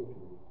in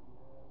victory.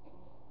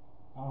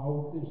 I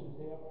hope this has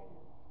helped you.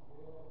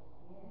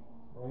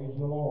 Praise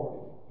the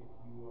Lord.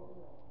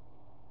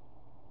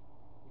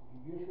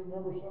 If you just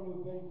remember some of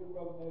the things that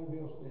Brother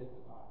Netterville said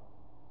tonight.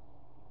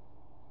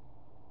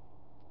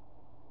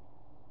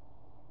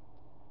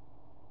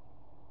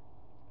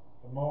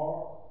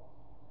 Tomorrow,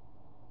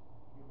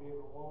 you'll be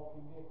able to walk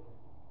in victory.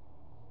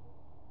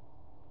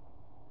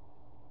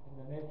 And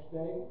the next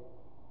day,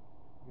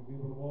 you'll be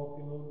able to walk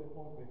in a little bit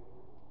more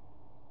victory.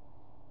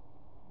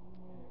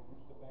 And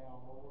just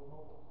abound more and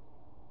more.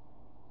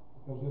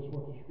 Because that's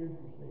what the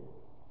Scripture says.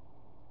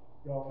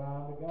 Draw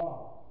nigh to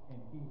God, and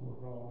He will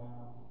draw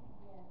nigh to you.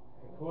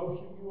 The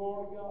closer you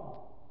are to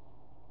God,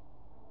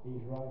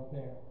 He's right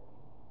there.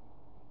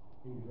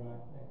 He's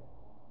right there.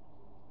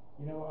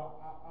 You know,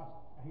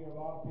 I hear a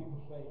lot of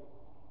people say,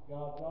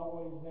 God's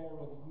always there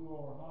whether you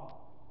are or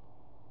not.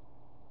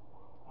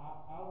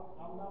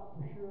 I'm not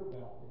for sure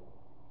about that.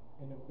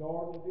 In the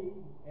Garden of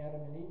Eden,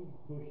 Adam and Eve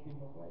pushed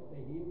Him away.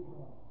 They hid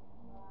from Him.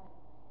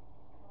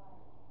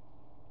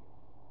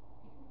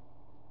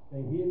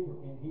 They hid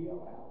from Him, and He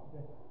allowed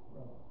them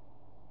from Him.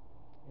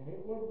 And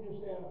it wasn't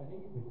just Adam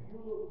and Eve. If you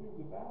look through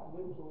the Bible,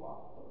 there was a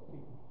lot of other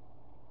people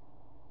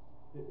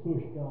that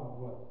pushed God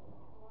away.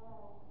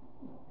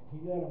 And He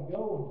let them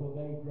go until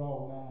they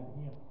draw nigh to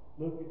Him.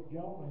 Look at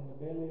Jonah in the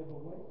belly of a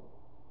whale.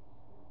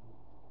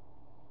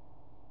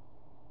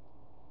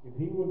 If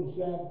he wouldn't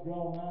decide to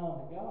draw nigh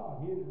to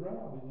God, he'd have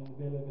drowned in the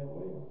belly of that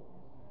whale.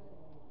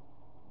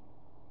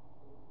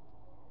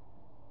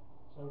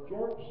 So,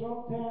 church,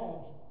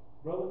 sometimes,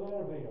 Brother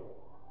Netterville,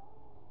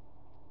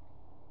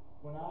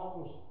 when I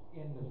was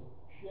in the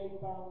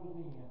shape I was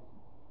in,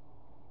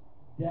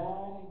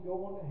 dying and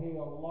going to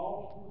hell,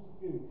 lost as a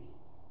goose,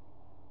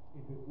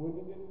 if it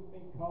wouldn't have been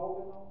me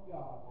calling on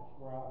God, that's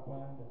where I'd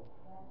wind up.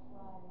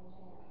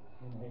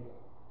 In hell.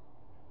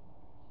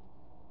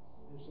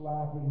 This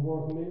life is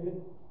worth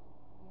living.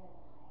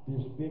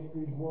 This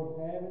victory is worth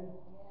having.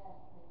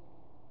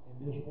 And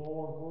this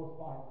war is worth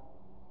fighting.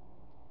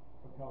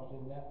 Because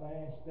in that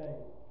last day,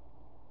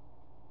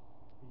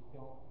 He's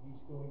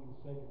going to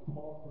say,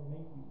 depart from me,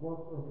 you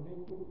worker of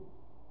iniquity,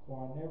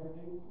 for I never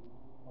knew you.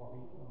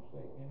 Or He's going to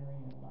say, enter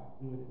in my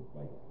good and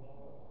faithful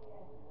servant.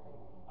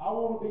 I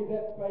want to be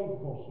that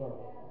faithful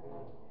servant.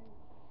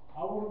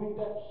 I want to be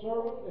that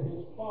servant that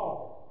has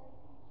fought.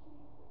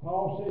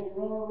 Paul said he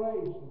run a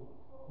race and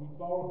he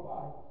fought a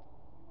fight.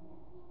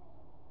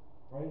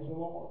 Praise the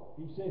Lord.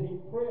 He said he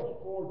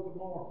pressed towards the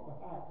mark of the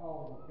high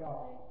calling of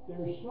God.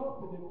 There's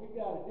something that we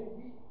got to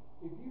do.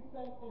 If you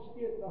think this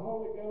getting the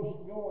Holy Ghost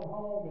and going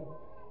home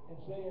and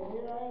saying,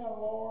 here I am,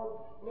 Lord,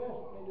 bless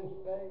me this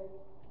day.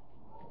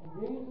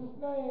 In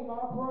Jesus' name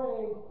I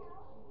pray.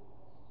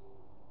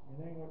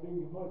 It ain't going to do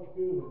you much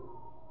good.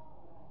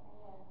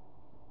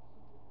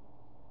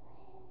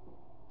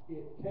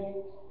 It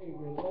takes a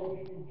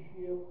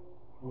relationship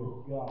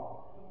with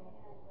God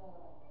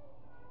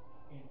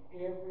in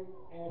every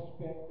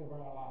aspect of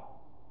our life.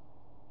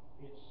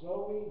 It's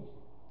so easy.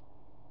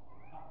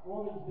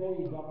 One of these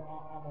days, I'm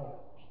going to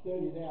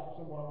study it out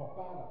somewhere. I'm going to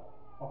find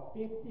a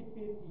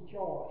 50-50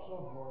 chart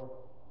somewhere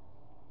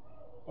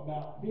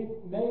about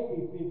 50,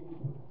 maybe 50,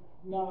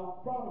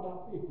 no, probably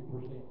not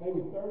 50%,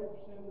 maybe 30%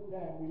 of the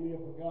time we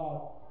live for God,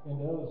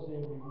 and the other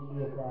 70% we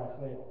live for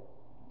ourselves.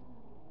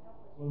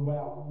 Well,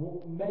 about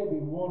maybe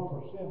 1%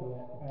 of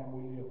that time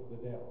we live for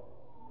the devil.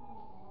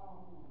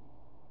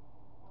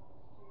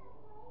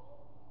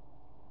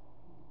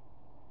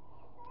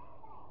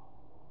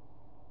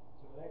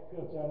 So that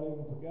cuts our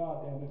living for God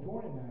down to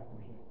 29%.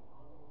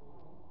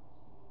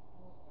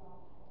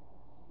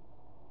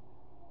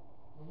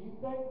 When you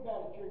think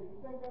about it, church, you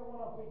think about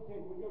what I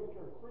think we go to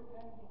church 3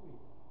 times a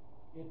week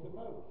at the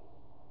most.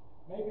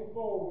 Maybe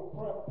 4 with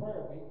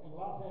prayer meeting, and a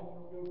lot of times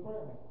we don't go to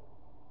prayer meeting.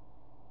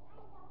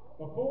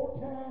 But 4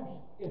 times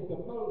at the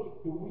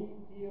most do we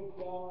give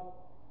God.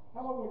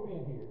 How long have we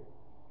been here?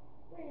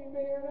 We ain't been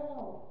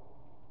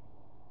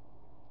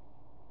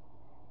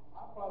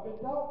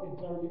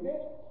 30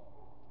 minutes.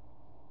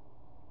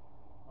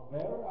 Or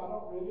better, I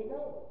don't really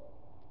know.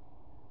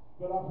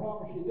 But I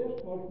promise you this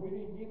much, we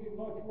didn't give him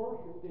much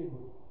worship, did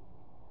we?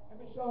 How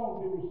many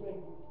songs did we sing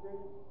from the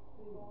scripture?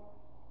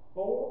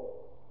 4?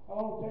 How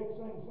long did it take to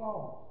sing a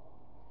song?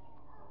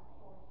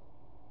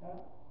 Huh?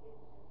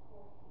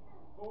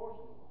 4?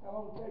 How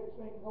long did it take to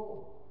sing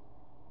 4?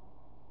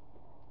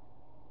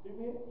 2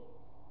 minutes?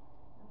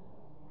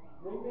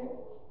 3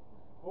 minutes?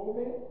 4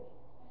 minutes?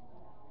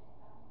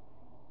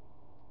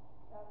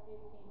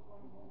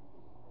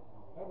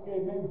 Okay,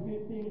 maybe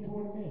 15 to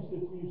 20 minutes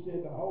since you said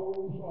the whole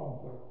song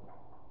service.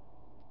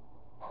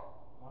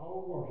 The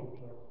whole worship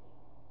service.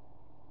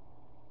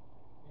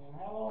 And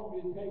how long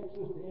did it take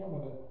Sister Emma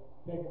to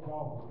take a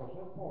coffee? Because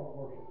that's part of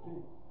worship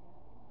too.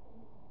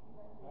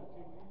 About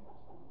 2 minutes.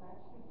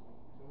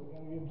 So we're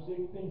going to give them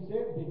 16,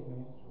 17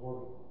 minutes of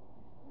worship.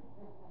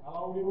 How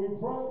long did we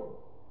pray?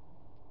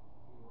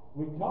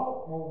 We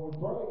talked more than we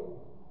prayed.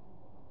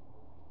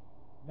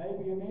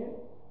 Maybe a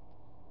minute.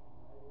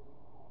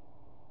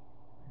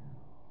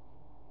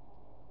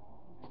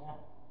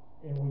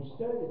 And we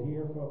studied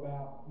here for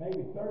about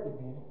maybe 30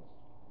 minutes.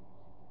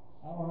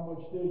 I don't know how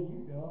much study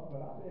you've done,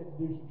 but I've had to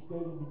do some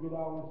studying to get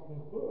all this in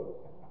this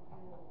book.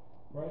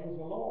 Praise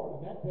the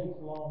Lord. And that takes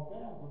a long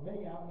time. For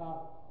me, I'm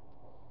not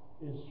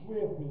as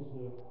swift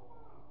as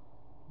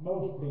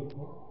most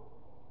people.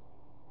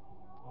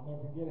 I'll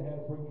never forget, I had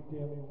a preacher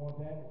tell me one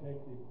time it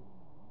takes him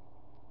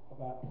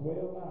about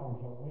 12 hours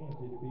on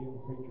Wednesday to be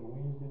able to preach a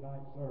Wednesday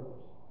night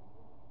service.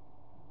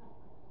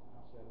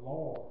 I said,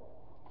 Lord.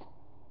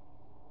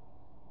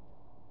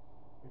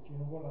 But you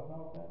know what I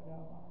thought that guy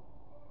like?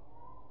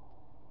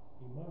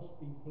 He must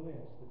be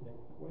blessed to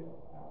take 12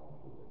 hours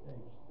of the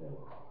day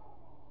study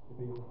to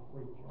be able to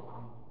preach on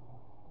Wednesday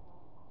night.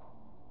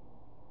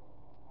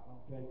 I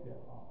don't take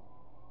that long.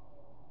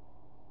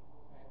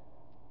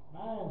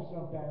 Mine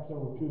sometimes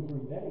over 2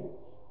 or 3 days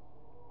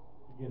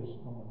to get a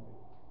sermon ready.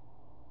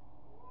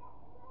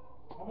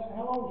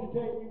 How long does it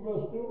take you,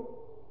 Brother Stewart?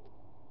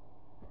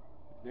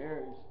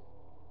 Varies.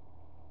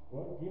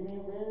 What? Give me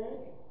a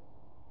variation.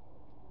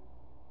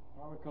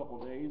 Probably a couple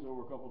days,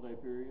 over a couple day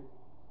period.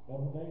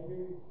 Couple day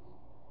period?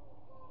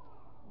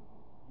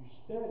 You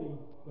study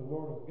the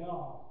Word of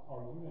God,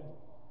 or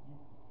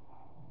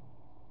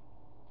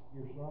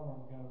your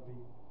sermon not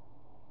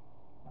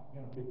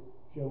gonna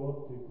show up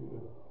too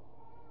good.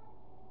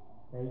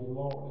 Praise the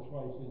Lord. That's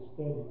why he says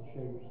study to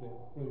show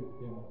yourself approved,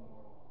 Timothy.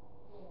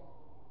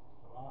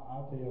 So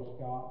I tell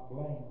Scott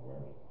Blaine,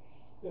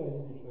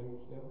 study to show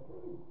yourself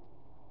approved.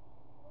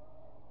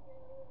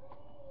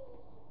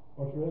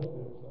 What's the rest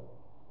of it say?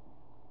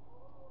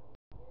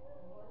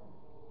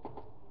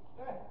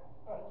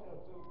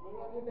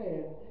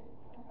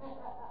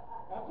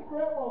 That's a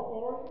grandma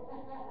for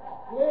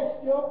you. Les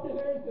jumped in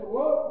there and said,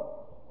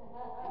 whoa.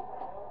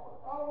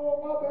 I don't want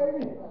my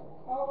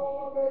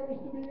babies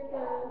to be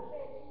embarrassed.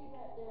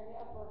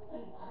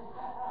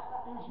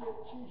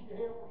 She's your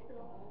helper,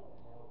 Scott.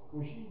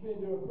 Well, she's been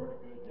doing a pretty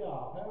good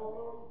job. How old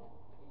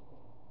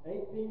are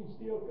you? 18,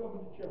 still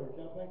coming to church.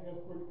 I think that's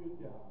a pretty good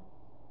job.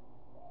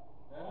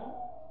 Huh?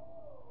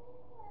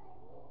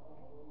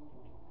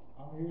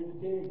 I'm here to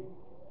tell you,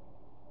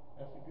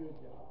 that's a good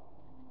job.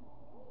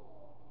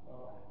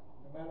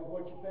 No matter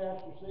what your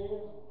pastor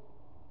says,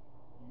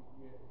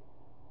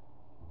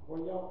 what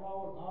do y'all call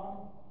it,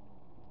 Nani?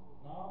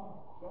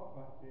 Something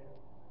like that.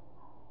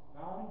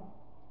 Nani?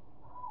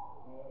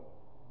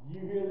 You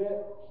hear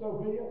that,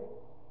 Sophia?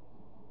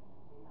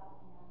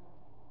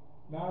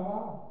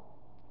 Nana?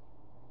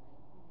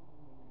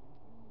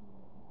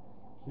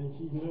 See,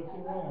 she's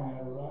looking around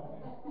at her right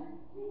now.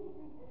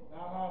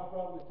 Nana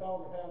probably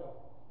taught her how to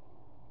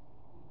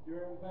do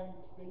everything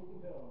but speak in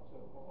tongues. So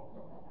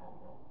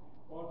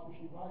watch if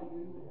she might do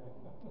that.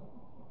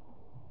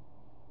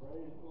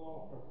 Praise the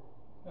Lord.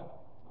 I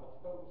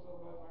told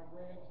somebody, my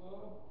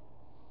grandson,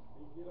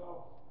 he get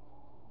off.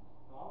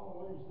 I don't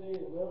know what he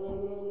said.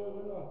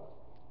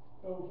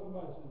 Told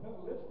somebody, said,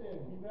 listen,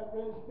 he's not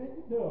ready to speak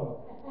in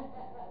tongues.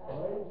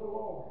 Praise the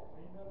Lord.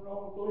 Ain't nothing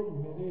wrong with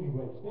believing it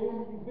anyway.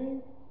 Stand to your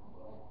feet.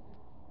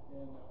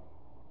 And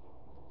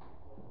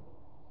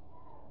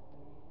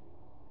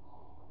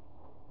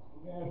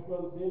we're going to ask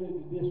Brother Billy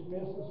to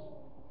dismiss us.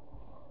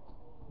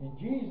 In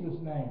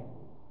Jesus' name.